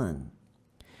 1821.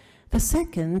 The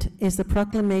second is the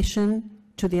proclamation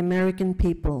to the American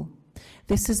people.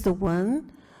 This is the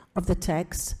one of the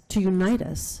text to unite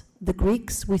us, the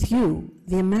Greeks, with you,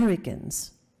 the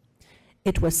Americans.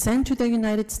 It was sent to the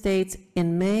United States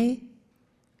in May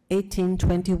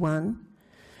 1821,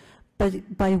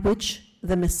 by which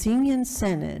the Messenian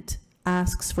Senate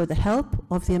asks for the help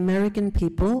of the American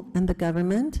people and the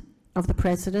government of the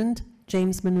President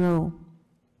James Monroe.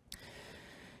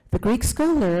 The Greek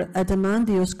scholar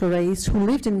Adamandios Korais, who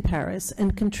lived in Paris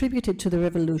and contributed to the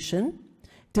revolution,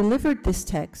 delivered this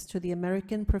text to the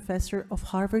American professor of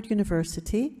Harvard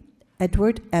University,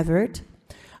 Edward Everett,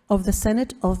 of the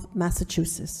Senate of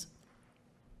Massachusetts.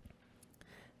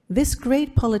 This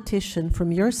great politician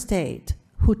from your state,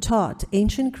 who taught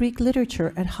ancient Greek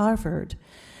literature at Harvard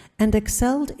and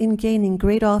excelled in gaining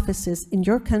great offices in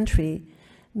your country,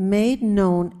 made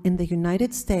known in the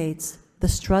United States the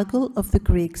struggle of the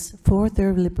Greeks for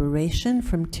their liberation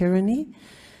from tyranny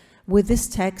with this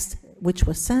text, which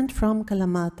was sent from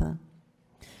Kalamata.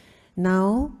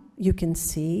 Now you can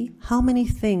see how many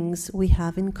things we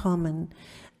have in common,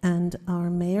 and our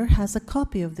mayor has a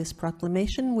copy of this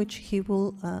proclamation, which he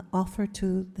will offer to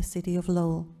the city of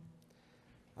Lowell.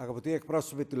 Αγαπητοί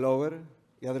εκπρόσωποι του Lowell,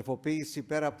 η αδερφοποίηση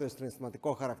πέρα από το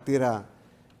συναισθηματικό χαρακτήρα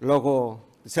λόγω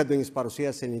της έντονης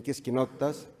παρουσίας της ελληνικής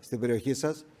κοινότητας στην περιοχή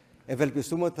σας,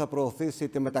 ευελπιστούμε ότι θα προωθήσει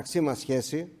τη μεταξύ μας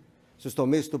σχέση στους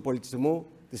τομείς του πολιτισμού,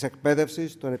 της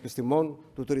εκπαίδευσης, των επιστημών,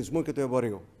 του τουρισμού και του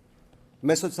εμπορίου.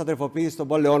 Μέσω της αδερφοποίησης των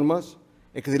πόλεων μας,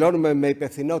 εκδηλώνουμε με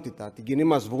υπευθυνότητα την κοινή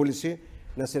μας βούληση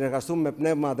να συνεργαστούμε με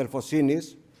πνεύμα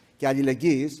αδελφοσύνης και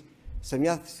αλληλεγγύης σε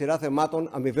μια σειρά θεμάτων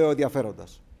αμοιβαίου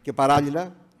ενδιαφέροντας. Και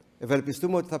παράλληλα,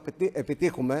 ευελπιστούμε ότι θα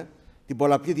επιτύχουμε την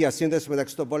πολλαπλή διασύνδεση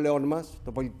μεταξύ των πόλεων μας,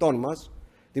 των πολιτών μας,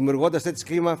 δημιουργώντας έτσι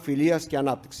κλίμα φιλίας και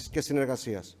ανάπτυξης και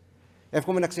συνεργασίας.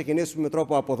 Εύχομαι να ξεκινήσουμε με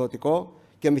τρόπο αποδοτικό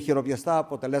και με χειροπιαστά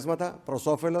αποτελέσματα προς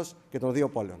όφελος και των δύο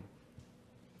πόλεων.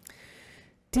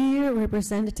 Dear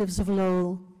representatives of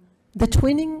Lowell, the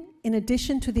twinning, in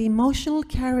addition to the emotional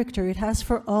character it has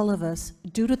for all of us,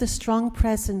 due to the strong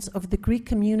presence of the Greek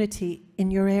community in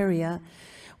your area,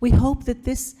 we hope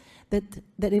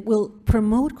that it will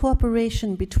promote cooperation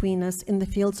between us in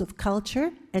the fields of culture,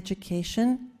 education,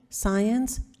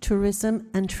 science, tourism,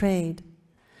 and trade.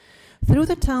 Through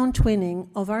the town twinning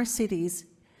of our cities,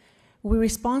 We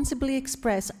responsibly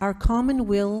express our common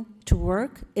will to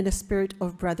work in a spirit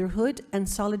of brotherhood and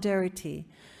solidarity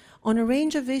on a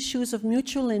range of issues of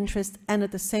mutual interest, and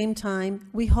at the same time,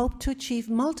 we hope to achieve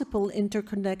multiple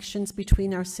interconnections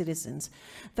between our citizens,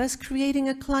 thus creating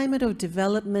a climate of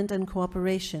development and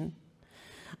cooperation.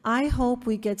 I hope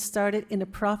we get started in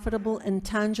a profitable and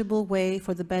tangible way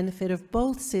for the benefit of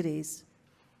both cities.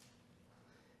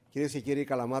 Κυρίες και κύριοι, η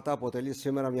Καλαμάτα αποτελεί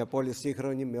σήμερα μια πόλη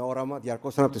σύγχρονη με όραμα,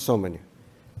 διαρκώς αναπτυσσόμενη.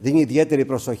 Δίνει ιδιαίτερη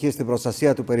προσοχή στην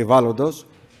προστασία του περιβάλλοντος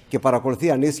και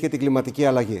παρακολουθεί ανήσυχα την κλιματική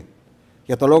αλλαγή.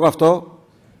 Για τον λόγο αυτό,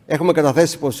 έχουμε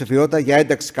καταθέσει υποψηφιότητα για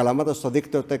ένταξη Καλαμάτας στο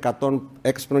δίκτυο των 100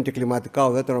 έξυπνων και κλιματικά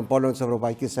ουδέτερων πόλεων της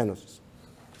Ευρωπαϊκής Ένωσης.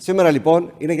 Σήμερα,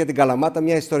 λοιπόν, είναι για την Καλαμάτα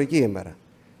μια ιστορική ημέρα.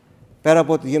 Πέρα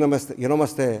από ότι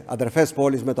γινόμαστε αδερφές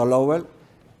πόλεις με το Lowell,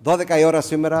 12 η ώρα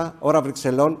σήμερα, ώρα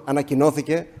Βρυξελών,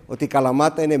 ανακοινώθηκε ότι η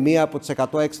Καλαμάτα είναι μία από τις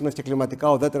 100 έξυπνες και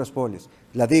κλιματικά ουδέτερες πόλεις.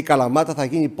 Δηλαδή, η Καλαμάτα θα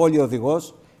γίνει πόλη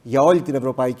οδηγός για όλη την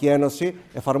Ευρωπαϊκή Ένωση,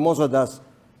 εφαρμόζοντας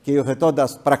και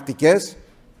υιοθετώντας πρακτικές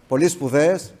πολύ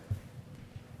σπουδαίες,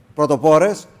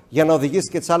 πρωτοπόρες, για να οδηγήσει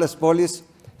και τις άλλες πόλεις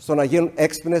στο να γίνουν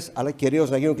έξυπνες, αλλά κυρίως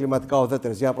να γίνουν κλιματικά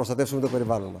ουδέτερες, για να προστατεύσουμε το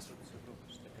περιβάλλον μας.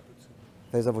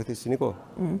 Θες να βοηθήσεις, Νίκο?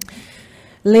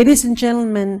 Ladies and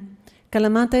gentlemen,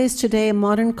 Kalamata is today a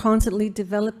modern, constantly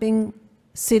developing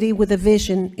city with a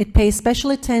vision. It pays special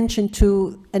attention to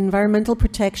environmental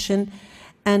protection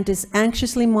and is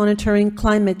anxiously monitoring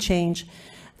climate change.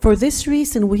 For this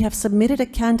reason, we have submitted a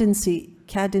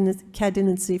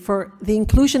candidacy for the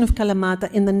inclusion of Kalamata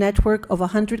in the network of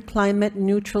 100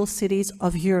 climate-neutral cities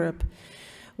of Europe.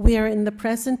 We are in the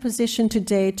present position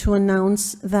today to announce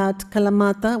that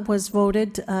Kalamata was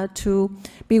voted to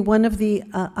be one of the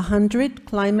 100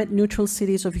 climate-neutral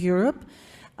cities of Europe.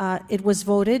 It was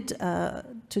voted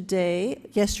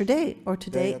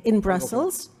yesterday in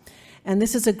Brussels. And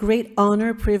this is a great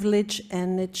honor, privilege,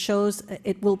 and it shows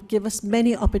it will give us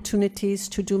many opportunities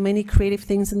to do many creative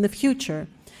things in the future.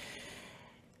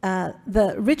 The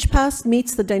rich past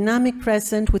meets the dynamic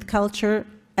present with culture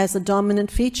as a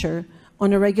dominant feature.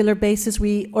 On a regular basis,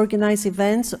 we organize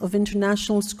events of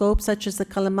international scope, such as the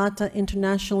Kalamata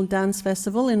International Dance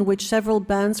Festival, in which several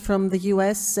bands from the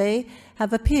USA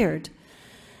have appeared.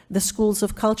 The schools of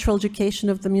cultural education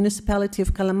of the municipality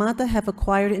of Kalamata have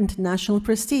acquired international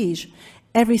prestige.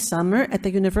 Every summer at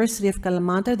the University of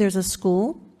Kalamata, there's a school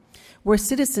where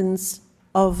citizens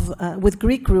with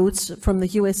Greek roots from the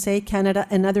USA, Canada,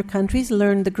 and other countries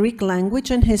learn the Greek language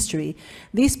and history.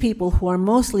 These people, who are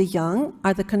mostly young,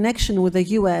 are the connection with the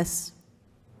US.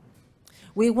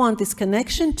 We want this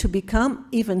connection to become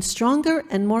even stronger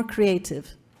and more creative.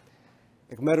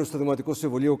 Εκ μέρους του Δημοτικού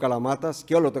Συμβουλίου Καλαμάτας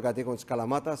και όλων των κατοίκων της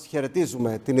Καλαμάτας,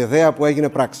 χαιρετίζουμε την ιδέα που έγινε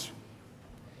πράξη.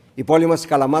 Η πόλη μας, η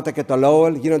Καλαμάτα και το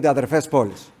Lowell γίνονται αδερφές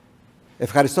πόλεις.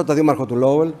 Ευχαριστώ τον Δήμαρχο του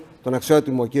Lowell, τον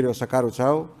αξιότιμο κύριο Σακάρου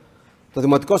Τσάου, το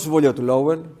Δημοτικό Συμβούλιο του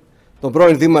Lowell, τον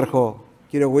πρώην Δήμαρχο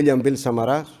κύριο William Bill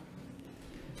Σαμαράς,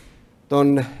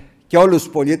 και όλους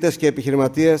τους πολίτες και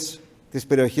επιχειρηματίες της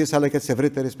περιοχής, αλλά και της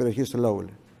ευρύτερης περιοχής του Lowell.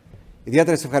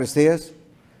 Ιδιαίτερες ευχαριστίες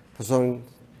στον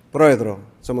Πρόεδρο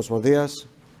της Ομοσπονδίας,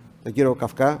 τον κύριο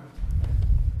Καυκά,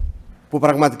 που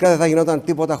πραγματικά δεν θα γινόταν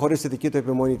τίποτα χωρίς τη δική του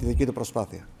επιμονή, τη δική του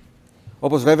προσπάθεια.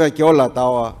 Όπως βέβαια και όλα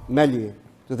τα μέλη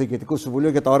του Διοικητικού Συμβουλίου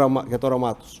για το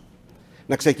όραμά τους.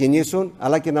 Να ξεκινήσουν,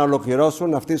 αλλά και να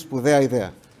ολοκληρώσουν αυτή τη σπουδαία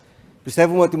ιδέα.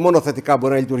 Πιστεύουμε ότι μόνο θετικά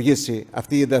μπορεί να λειτουργήσει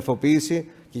αυτή η εδαφοποίηση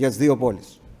και για τις δύο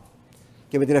πόλεις.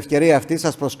 Και με την ευκαιρία αυτή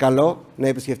σας προσκαλώ να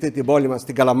επισκεφτείτε την πόλη μας,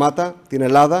 την Καλαμάτα, την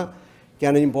Ελλάδα, και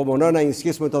ανυπομονώ να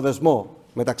ενισχύσουμε το δεσμό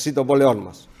μεταξύ των πόλεων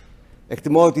μας.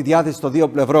 Εκτιμώ ότι η διάθεση των δύο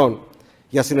πλευρών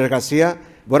για συνεργασία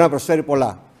μπορεί να προσφέρει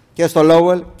πολλά, και στο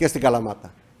Lowell και στην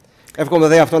Καλαμάτα. Εύχομαι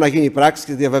δε αυτό να γίνει πράξη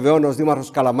και διαβεβαιώνω ως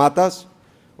Δήμαρχος Καλαμάτας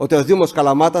ότι ο Δήμος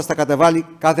Καλαμάτας θα κατεβάλει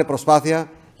κάθε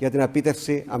προσπάθεια για την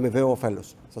επίτευξη αμοιβαίου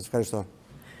ωφέλους. Σας ευχαριστώ.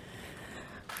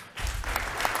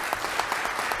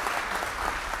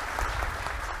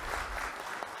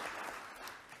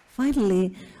 Finally,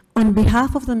 on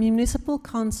behalf of the Municipal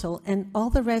Council and all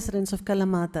the residents of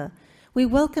Kalamata, we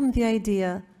welcome the idea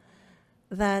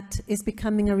that is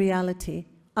becoming a reality.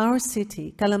 Our city,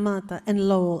 Kalamata and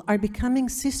Lowell, are becoming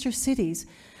sister cities.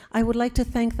 I would like to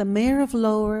thank the Mayor of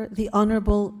Lowell, the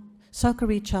Honorable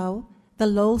Sokari Chow, the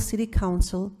Lowell City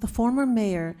Council, the former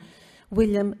Mayor,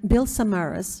 William Bill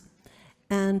Samaras,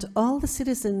 and all the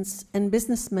citizens and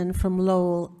businessmen from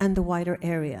Lowell and the wider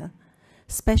area.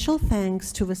 Special thanks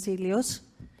to Vasilios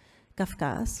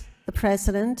Kafkas, the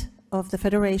President of the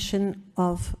Federation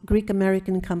of Greek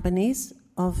American Companies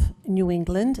of New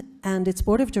England, and its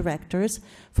Board of Directors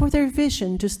for their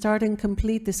vision to start and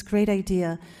complete this great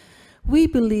idea. We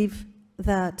believe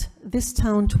that this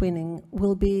town twinning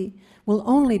will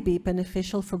only be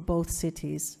beneficial for both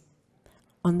cities.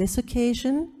 On this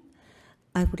occasion,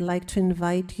 I would like to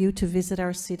invite you to visit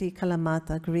our city,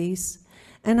 Kalamata, Greece,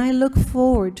 and I look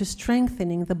forward to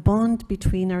strengthening the bond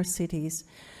between our cities.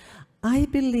 I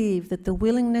believe that the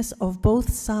willingness of both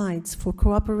sides for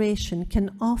cooperation can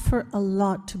offer a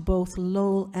lot to both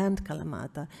Lowell and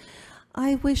Kalamata. I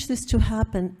wish this to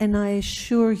happen, and I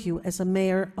assure you, as a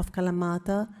mayor of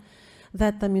Kalamata,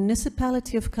 that the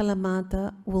municipality of Kalamata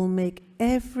will make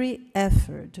every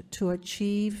effort to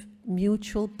achieve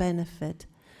mutual benefit.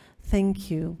 Thank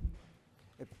you.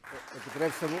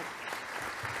 Επιτρέψτε μου.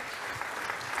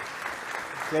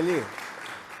 Κέλλη,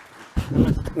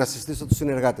 να συστήσω τους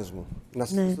συνεργάτες μου. Να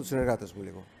συστήσω τους συνεργάτες μου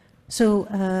λίγο. So,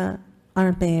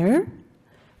 our mayor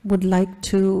would like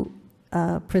to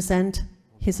present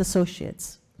his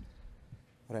associates.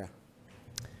 Ωραία.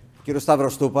 Ο κύριος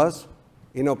Σταύρος Τούπας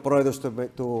είναι ο πρόεδρος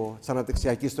της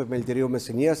Αναπτυξιακής του Επιμελητηρίου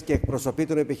Μεσσηνίας και εκπροσωπεί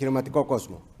τον επιχειρηματικό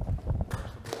κόσμο.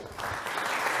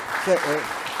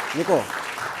 Νικό,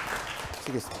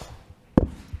 εξηγήστε.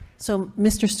 So,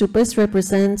 Mr. Stupas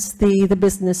represents the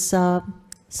business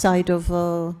side of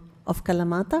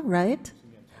Kalamata, right?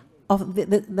 Of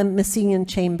the Messenian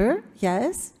Chamber,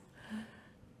 yes?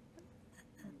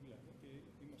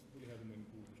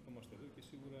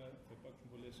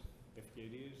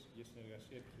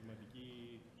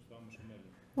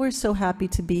 We're so happy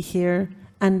to be here,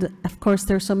 and of course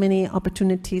there are so many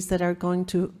opportunities that are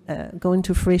going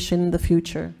to fruition in the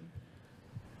future.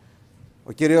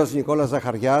 Ο κύριος Νικόλας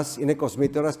Ζαχαριάς είναι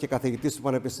κοσμήτορας και καθηγητής του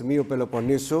Πανεπιστημίου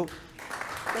Πελοποννήσου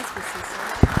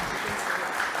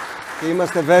και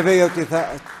είμαστε βέβαιοι ότι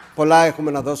πολλά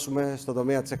έχουμε να δώσουμε στον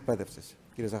τομέα της εκπαίδευσης.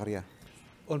 Κύριε Ζαχαριά.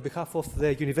 On behalf of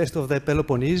the University of the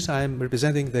Peloponnese, I am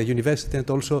representing the university and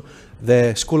also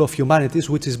the School of Humanities,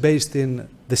 which is based in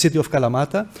the city of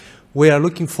Kalamata. We are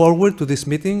looking forward to this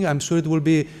meeting. I'm sure it will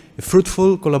be a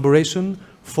fruitful collaboration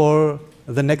for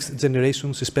the next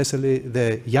generations, especially the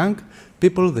young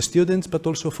people, the students, but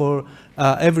also for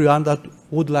everyone that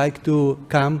would like to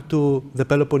come to the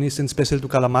Peloponnese and especially to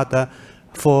Kalamata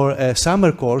for a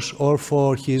summer course or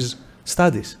for his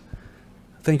studies.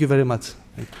 Thank you very much.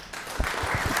 Thank you.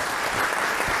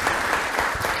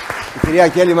 Η κυρία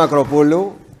Κέλλη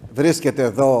Μακροπούλου βρίσκεται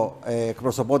εδώ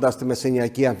εκπροσωπώντας τη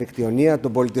Μεσσηνιακή Αμφικτιονία,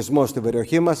 τον πολιτισμό στην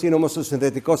περιοχή μας. Είναι όμως ο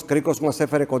συνδετικός κρίκος που μας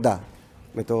έφερε κοντά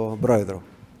με τον πρόεδρο.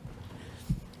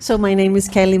 So my name is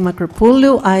Kelly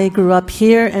Makropoulou. I grew up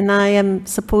here, and I am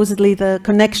supposedly the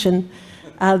connection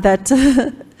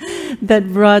that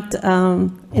brought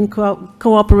in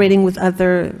cooperating with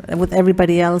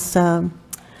everybody else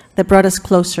that brought us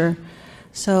closer.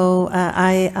 So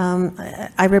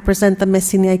I represent the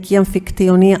Messeniaki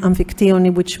Amphictyoni,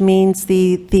 which means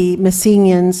the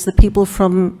Messenians, the people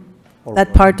from that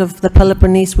part of the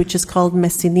Peloponnese, which is called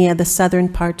Messenia, the southern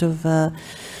part of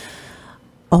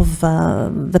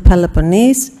the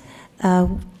Peloponnese.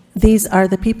 These are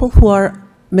the people who are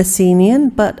Messenian,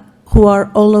 but who are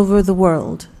all over the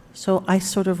world. So I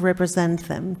sort of represent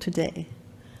them today.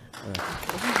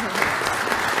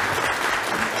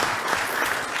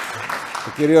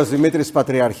 Ο κύριος Δημήτρης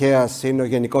Πατριαρχέας είναι ο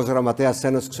Γενικός Γραμματέας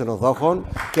Ένωσης Ξενοδόχων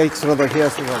και έχει ξενοδοχεία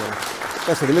στη Βόλο.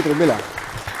 Πες, Δημήτρη, μίλα.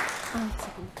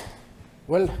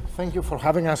 Well, thank you for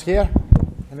having us here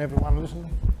and everyone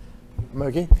listening. I'm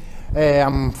okay.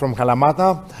 I'm from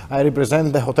Kalamata. I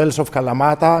represent the hotels of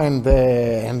Kalamata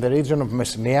and the region of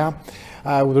Messenia.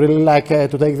 I would really like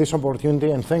to take this opportunity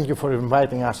and thank you for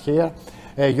inviting us here.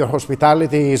 Your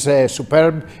hospitality is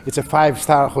superb. It's a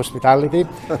 5-star hospitality.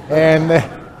 And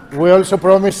we also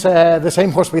promise the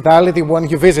same hospitality when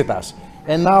you visit us.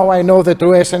 And now I know the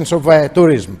true essence of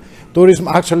tourism. Tourism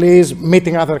actually is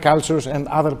meeting other cultures and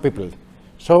other people.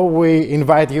 So we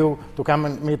invite you to come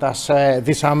and meet us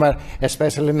this summer,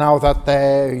 especially now that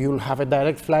you'll have a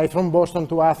direct flight from Boston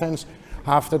to Athens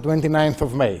after 29th of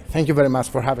May. Thank you very much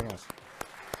for having us.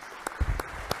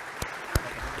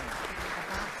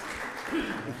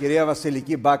 Η κυρία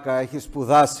Βασιλική Μπάκα έχει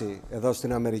σπουδάσει εδώ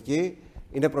στην Αμερική.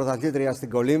 Είναι πρωταθλήτρια στην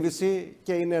κολύμβηση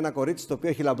και είναι ένα κορίτσι το οποίο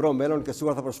έχει λαμπρό μέλλον και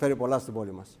σίγουρα θα προσφέρει πολλά στην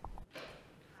πόλη μας.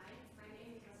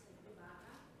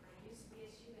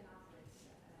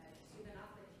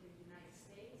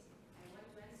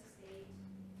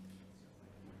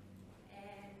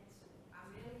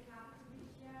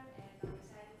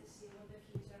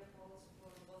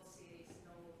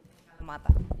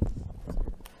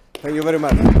 Thank you very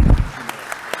much.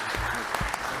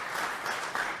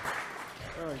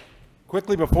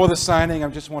 Quickly, before the signing, I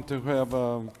just want to have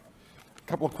a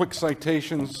couple of quick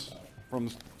citations from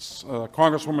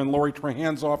Congresswoman Lori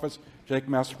Trahan's office, Jake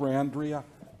Mastrandria.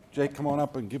 Jake, come on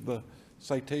up and give the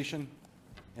citation,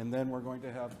 and then we're going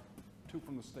to have two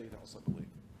from the State House, I believe.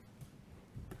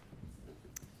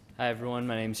 Hi, everyone.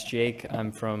 My name's Jake.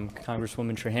 I'm from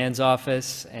Congresswoman Trahan's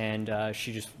office, and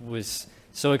she just was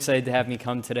so excited to have me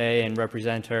come today and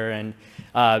represent her and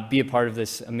be a part of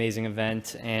this amazing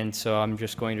event. And so I'm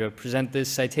just going to present this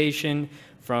citation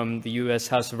from the U.S.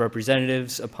 House of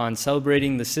Representatives upon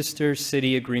celebrating the sister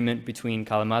city agreement between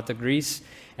Kalamata, Greece,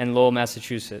 and Lowell,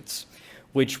 Massachusetts,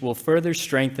 which will further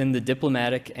strengthen the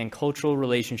diplomatic and cultural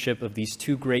relationship of these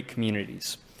two great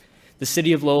communities. The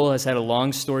city of Lowell has had a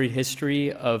long storied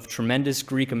history of tremendous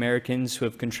Greek Americans who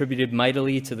have contributed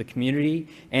mightily to the community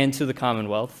and to the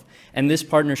Commonwealth, and this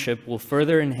partnership will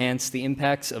further enhance the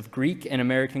impacts of Greek and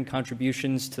American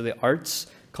contributions to the arts,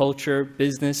 culture,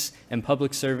 business, and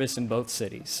public service in both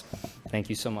cities. Thank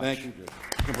you so much. Thank you, Jake.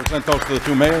 You can present those to the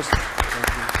two mayors.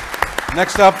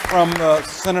 Next up from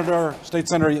State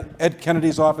Senator Ed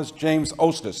Kennedy's office, James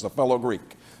Ostis, a fellow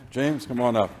Greek. James, come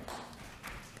on up.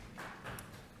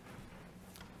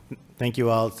 Thank you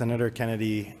all. Senator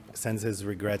Kennedy sends his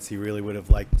regrets. He really would have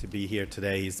liked to be here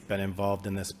today. He's been involved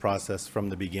in this process from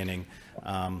the beginning,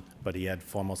 but he had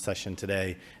formal session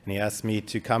today, and he asked me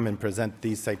to come and present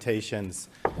these citations.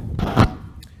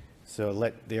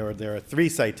 There are three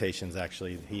citations,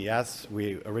 actually. He asked,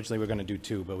 we originally were going to do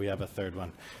two, but we have a third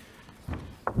one.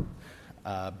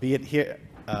 Be it here,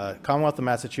 Commonwealth of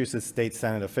Massachusetts State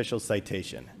Senate official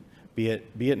citation. Be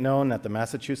it known that the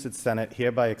Massachusetts Senate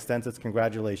hereby extends its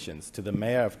congratulations to the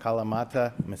Mayor of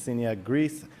Kalamata, Messina,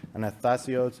 Greece,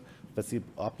 Anastasios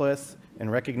Vasilopoulos, in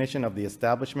recognition of the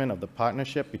establishment of the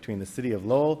partnership between the City of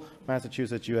Lowell,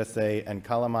 Massachusetts, USA, and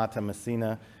Kalamata,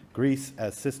 Messina, Greece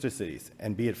as sister cities.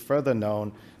 And be it further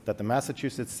known that the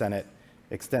Massachusetts Senate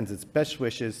extends its best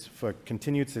wishes for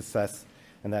continued success,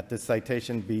 and that this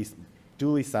citation be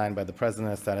duly signed by the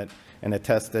President of the Senate and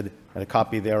attested, and a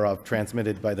copy thereof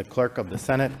transmitted by the Clerk of the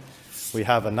Senate. We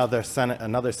have another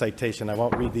citation. I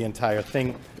won't read the entire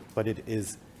thing, but it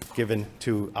is given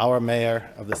to our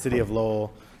Mayor of the City of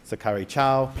Lowell, Sakari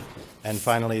Chow. And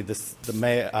finally, the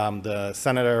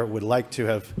Senator would like to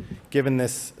have given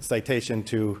this citation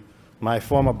to my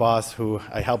former boss, who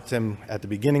I helped him at the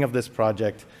beginning of this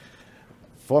project,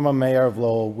 former Mayor of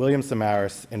Lowell, William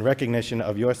Samaras, in recognition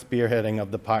of your spearheading of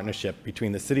the partnership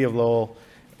between the City of Lowell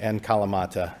and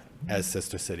Kalamata as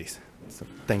sister cities. So,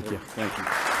 thank you. Thank you.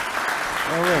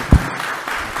 All right.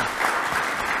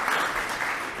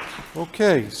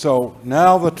 Okay, so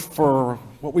now that for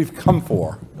what we've come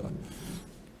for,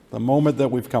 the moment that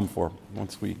we've come for,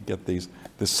 once we get the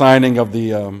signing of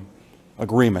the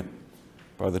agreement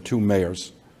by the two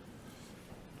mayors.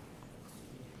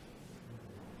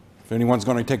 If anyone's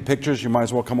going to take pictures, you might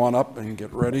as well come on up and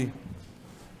get ready.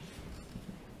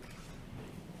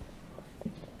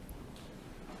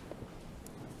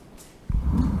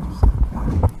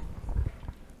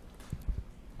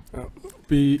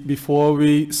 Before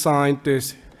we sign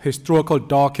this historical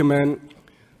document,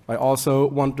 I also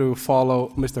want to follow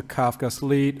Mr. Kafka's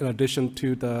lead in addition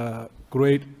to the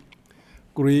great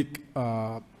Greek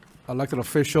elected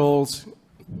officials,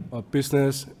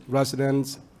 business,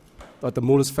 residents, the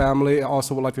Moulis family. I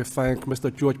also would like to thank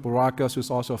Mr. George Barakas, who's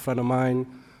also a friend of mine.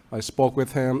 I spoke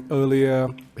with him earlier.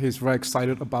 He's very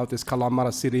excited about this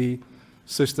Kalamata city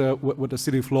sister with the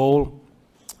city of Lowell.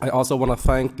 I also want to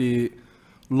thank the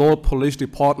Lowell Police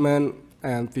Department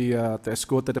and the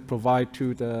escort that they provide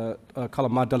to the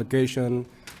Kalamata delegation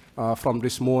from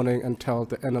this morning until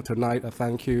the end of tonight. I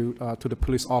thank you to the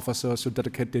police officers who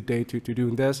dedicate their day to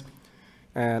doing this.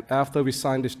 And after we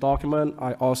sign this document,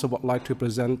 I also would like to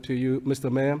present to you,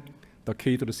 Mr. Mayor, the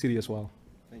key to the city as well.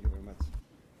 Thank you very much.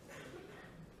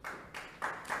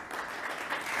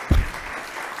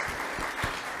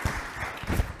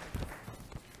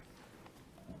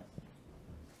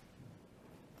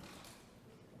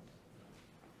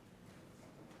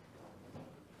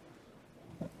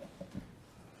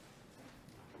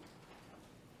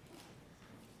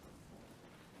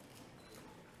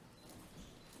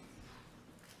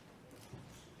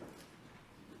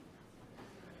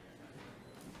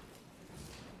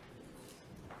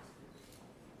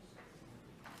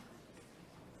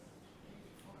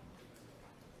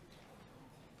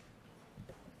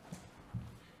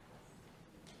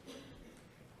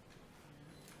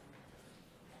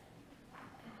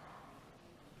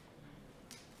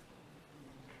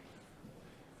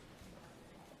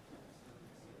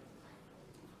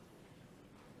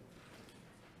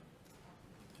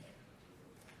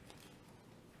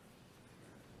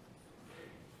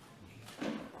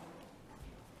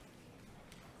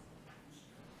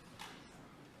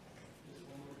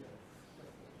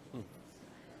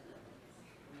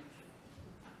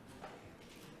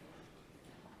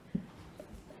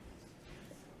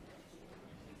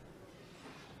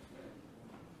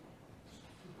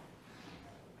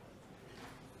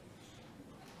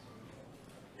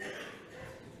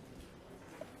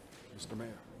 Mr. Mayor.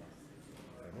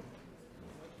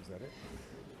 Is that it?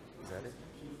 Is that it?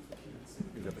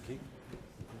 You got the key?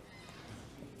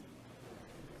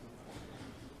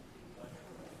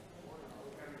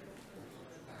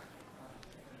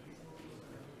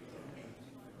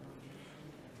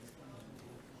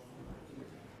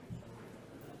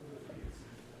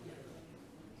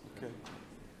 Okay.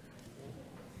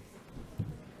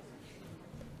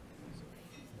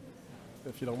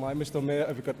 If you don't mind, Mr. Mayor,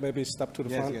 if you could maybe step to the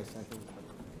front. Yes, I think.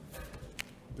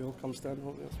 Bill, come stand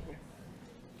over this way.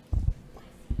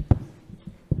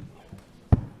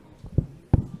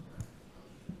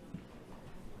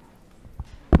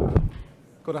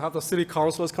 Could I have the city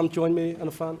councilors come join me in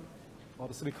the front? Or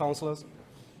the city councilors?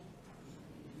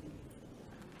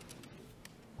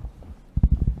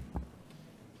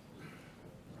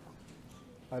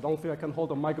 I don't think I can hold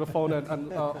the microphone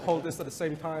and hold this at the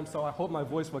same time, so I hope my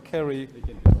voice will carry.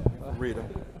 Read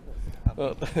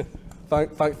it.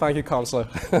 Thank you, Councillor.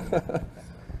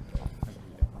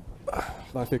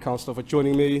 Thank you, Councillor, for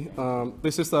joining me.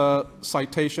 This is a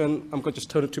citation. I'm going to just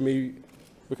turn it to me.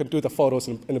 We can do the photos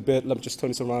in a bit. Let me just turn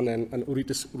this around and read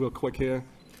this real quick here.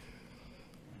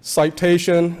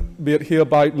 Citation, be it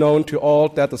hereby known to all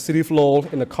that the City of Lowell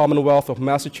in the Commonwealth of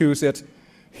Massachusetts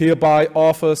hereby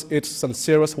offers its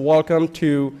sincerest welcome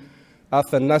to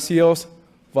Athanasios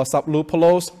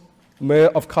Vassaploupoulou, Mayor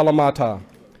of Kalamata.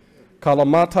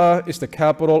 Kalamata is the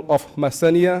capital of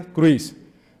Messenia, Greece,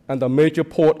 and the major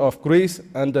port of Greece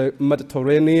and the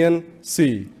Mediterranean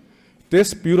Sea.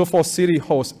 This beautiful city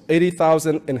hosts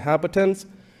 80,000 inhabitants,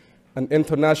 an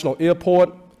international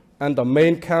airport, and the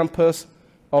main campus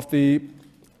of the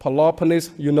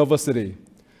Peloponnese University.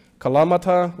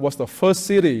 Kalamata was the first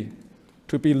city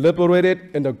to be liberated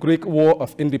in the Greek War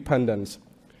of Independence.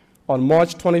 On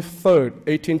March 23,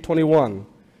 1821,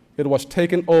 it was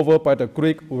taken over by the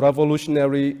Greek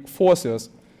revolutionary forces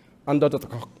under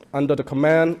the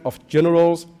command of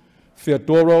generals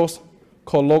Theodoros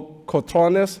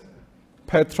Kolokotronis,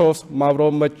 Petros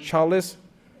Mavromechalis,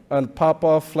 and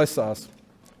Papa Flessas.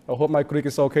 I hope my Greek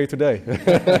is okay today.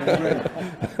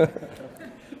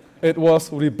 It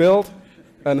was rebuilt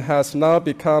and has now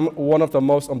become one of the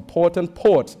most important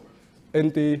ports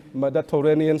in the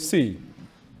Mediterranean Sea.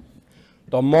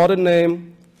 The modern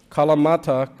name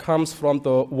Kalamata comes from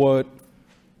the word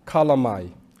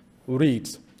kalamai,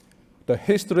 reeds. The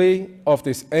history of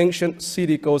this ancient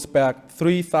city goes back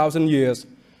 3,000 years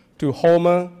to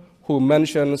Homer, who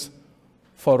mentions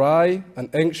Phorai,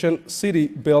 an ancient city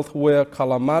built where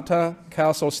Kalamata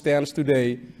Castle stands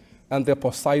today, and the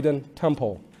Poseidon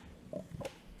Temple.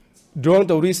 During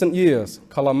the recent years,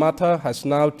 Kalamata has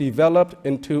now developed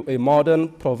into a modern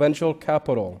provincial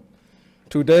capital.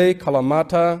 Today,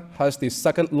 Kalamata has the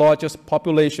second largest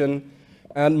population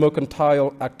and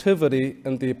mercantile activity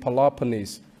in the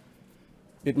Peloponnese.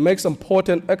 It makes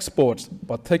important exports,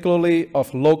 particularly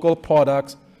of local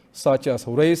products such as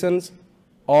raisins,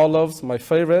 olives, my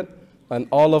favorite, and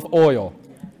olive oil.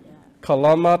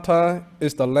 Kalamata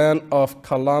is the land of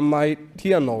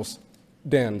Kalamitianos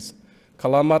dance.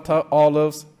 Kalamata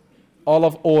olives,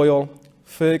 olive oil,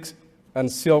 figs, and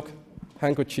silk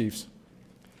handkerchiefs.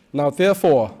 Now,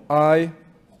 therefore, I,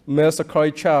 Mayor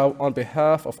Zachary Chow, on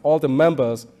behalf of all the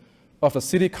members of the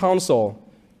City Council,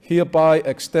 hereby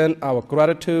extend our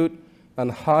gratitude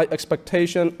and high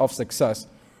expectation of success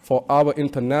for our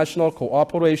international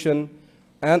cooperation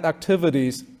and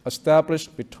activities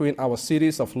established between our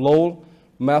cities of Lowell,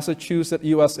 Massachusetts,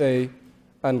 USA,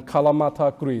 and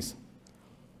Kalamata, Greece.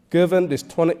 Given this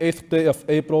 28th day of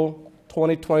April,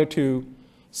 2022,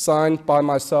 signed by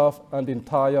myself and the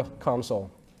entire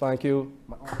council. Thank you.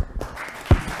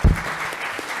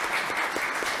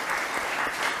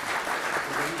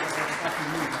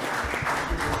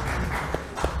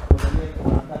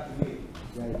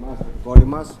 Όλοι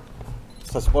μας,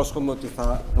 σας υπόσχομαι ότι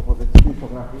θα τοποθετηθεί η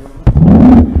φωτογραφία μας.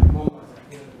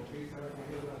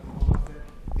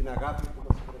 Την αγάπη που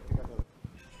μας υποδεχτήκατε.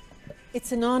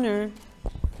 It's an honor.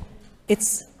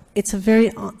 It's a very,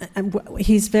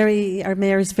 our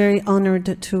mayor is very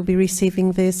honored to be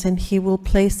receiving this, and he will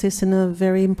place this in a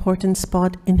very important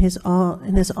spot in his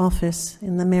office,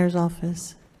 in the mayor's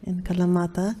office in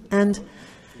Kalamata. And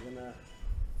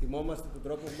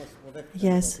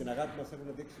yes,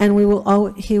 and we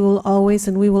will he will always,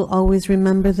 and we will always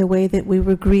remember the way that we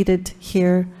were greeted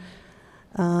here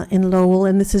in Lowell,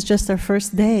 and this is just our first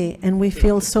day, and we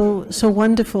feel so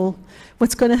wonderful.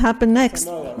 What's going to happen next?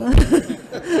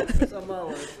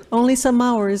 Only some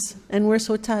hours, and we're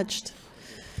so touched.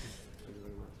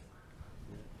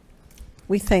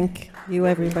 We thank you,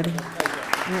 everybody.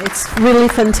 It's really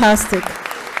fantastic.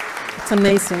 It's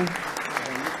amazing.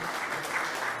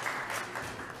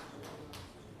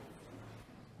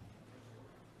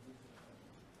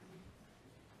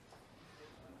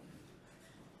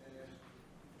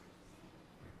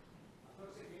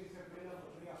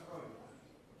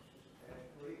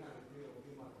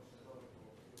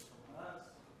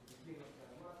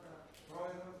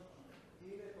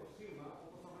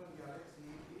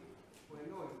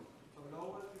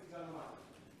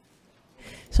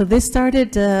 So this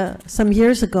started some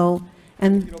years ago,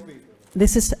 and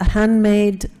this is a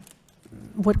handmade,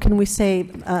 what can we say?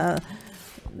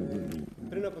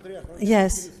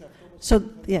 Yes. So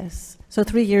yes. So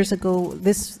 3 years ago,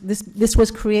 this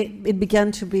was it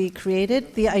began to be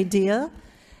created, the idea,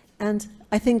 and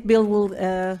I think Bill will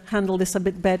handle this a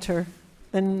bit better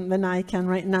than I can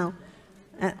right now.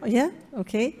 Yeah,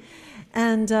 okay.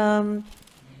 And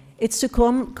it's to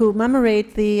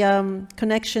commemorate the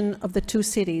connection of the two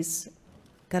cities,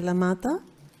 Kalamata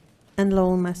and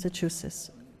Lowell,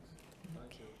 Massachusetts.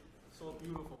 Okay. So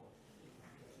beautiful.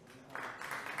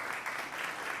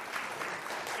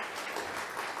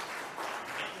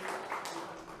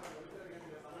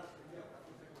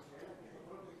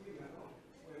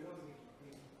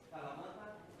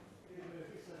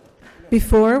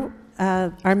 Before,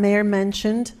 our mayor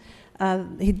mentioned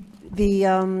the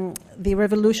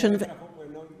revolution.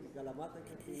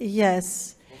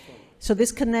 Yes. So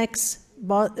this connects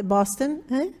Boston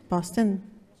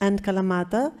and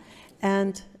Kalamata,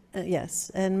 and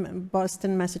yes, and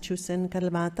Boston, Massachusetts, and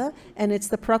Kalamata, and it's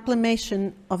the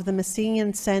proclamation of the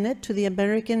Messenian Senate to the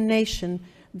American nation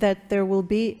that there will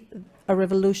be a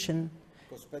revolution.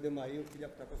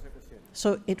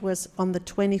 So it was on the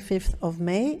 25th of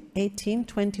May,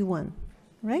 1821,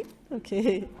 right?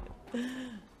 Okay.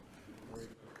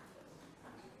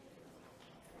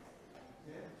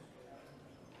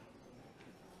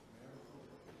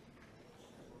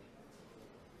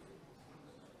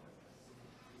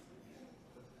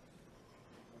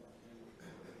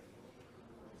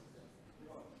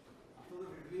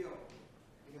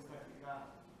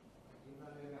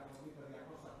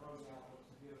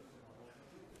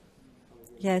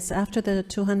 Yes, after the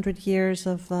 200 years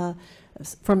of,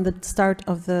 from the start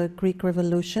of the Greek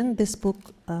Revolution, this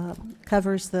book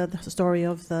covers the story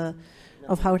of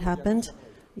how it happened.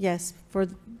 Yes,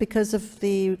 because of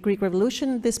the Greek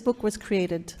Revolution, this book was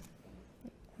created.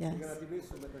 Yes.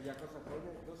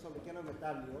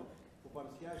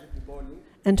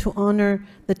 And to honor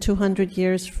the 200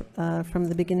 years from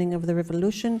the beginning of the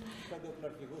revolution,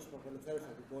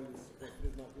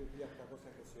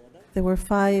 there were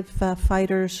 5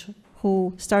 fighters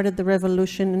who started the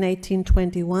revolution in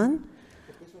 1821.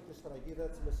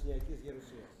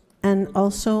 And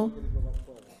also,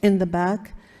 in the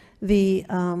back, the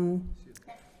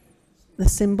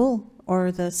symbol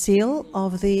or the seal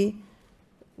of the,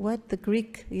 what, the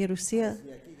Greek Gerousia?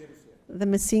 The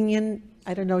Messenian,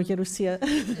 I don't know, Gerousia.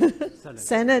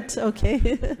 Senate,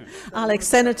 okay. Alex,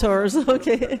 senators,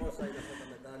 okay.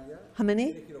 How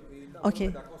many?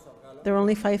 Okay. They're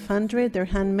only 500, they're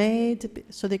handmade,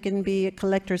 so they can be a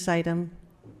collector's item.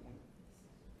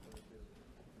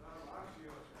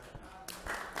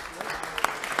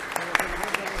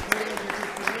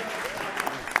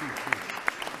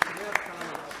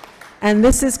 And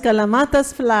this is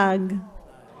Kalamata's flag.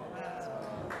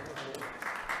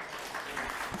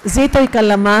 Zito y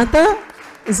Kalamata,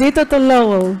 Zito to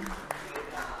Lowell.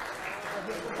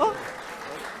 Oh.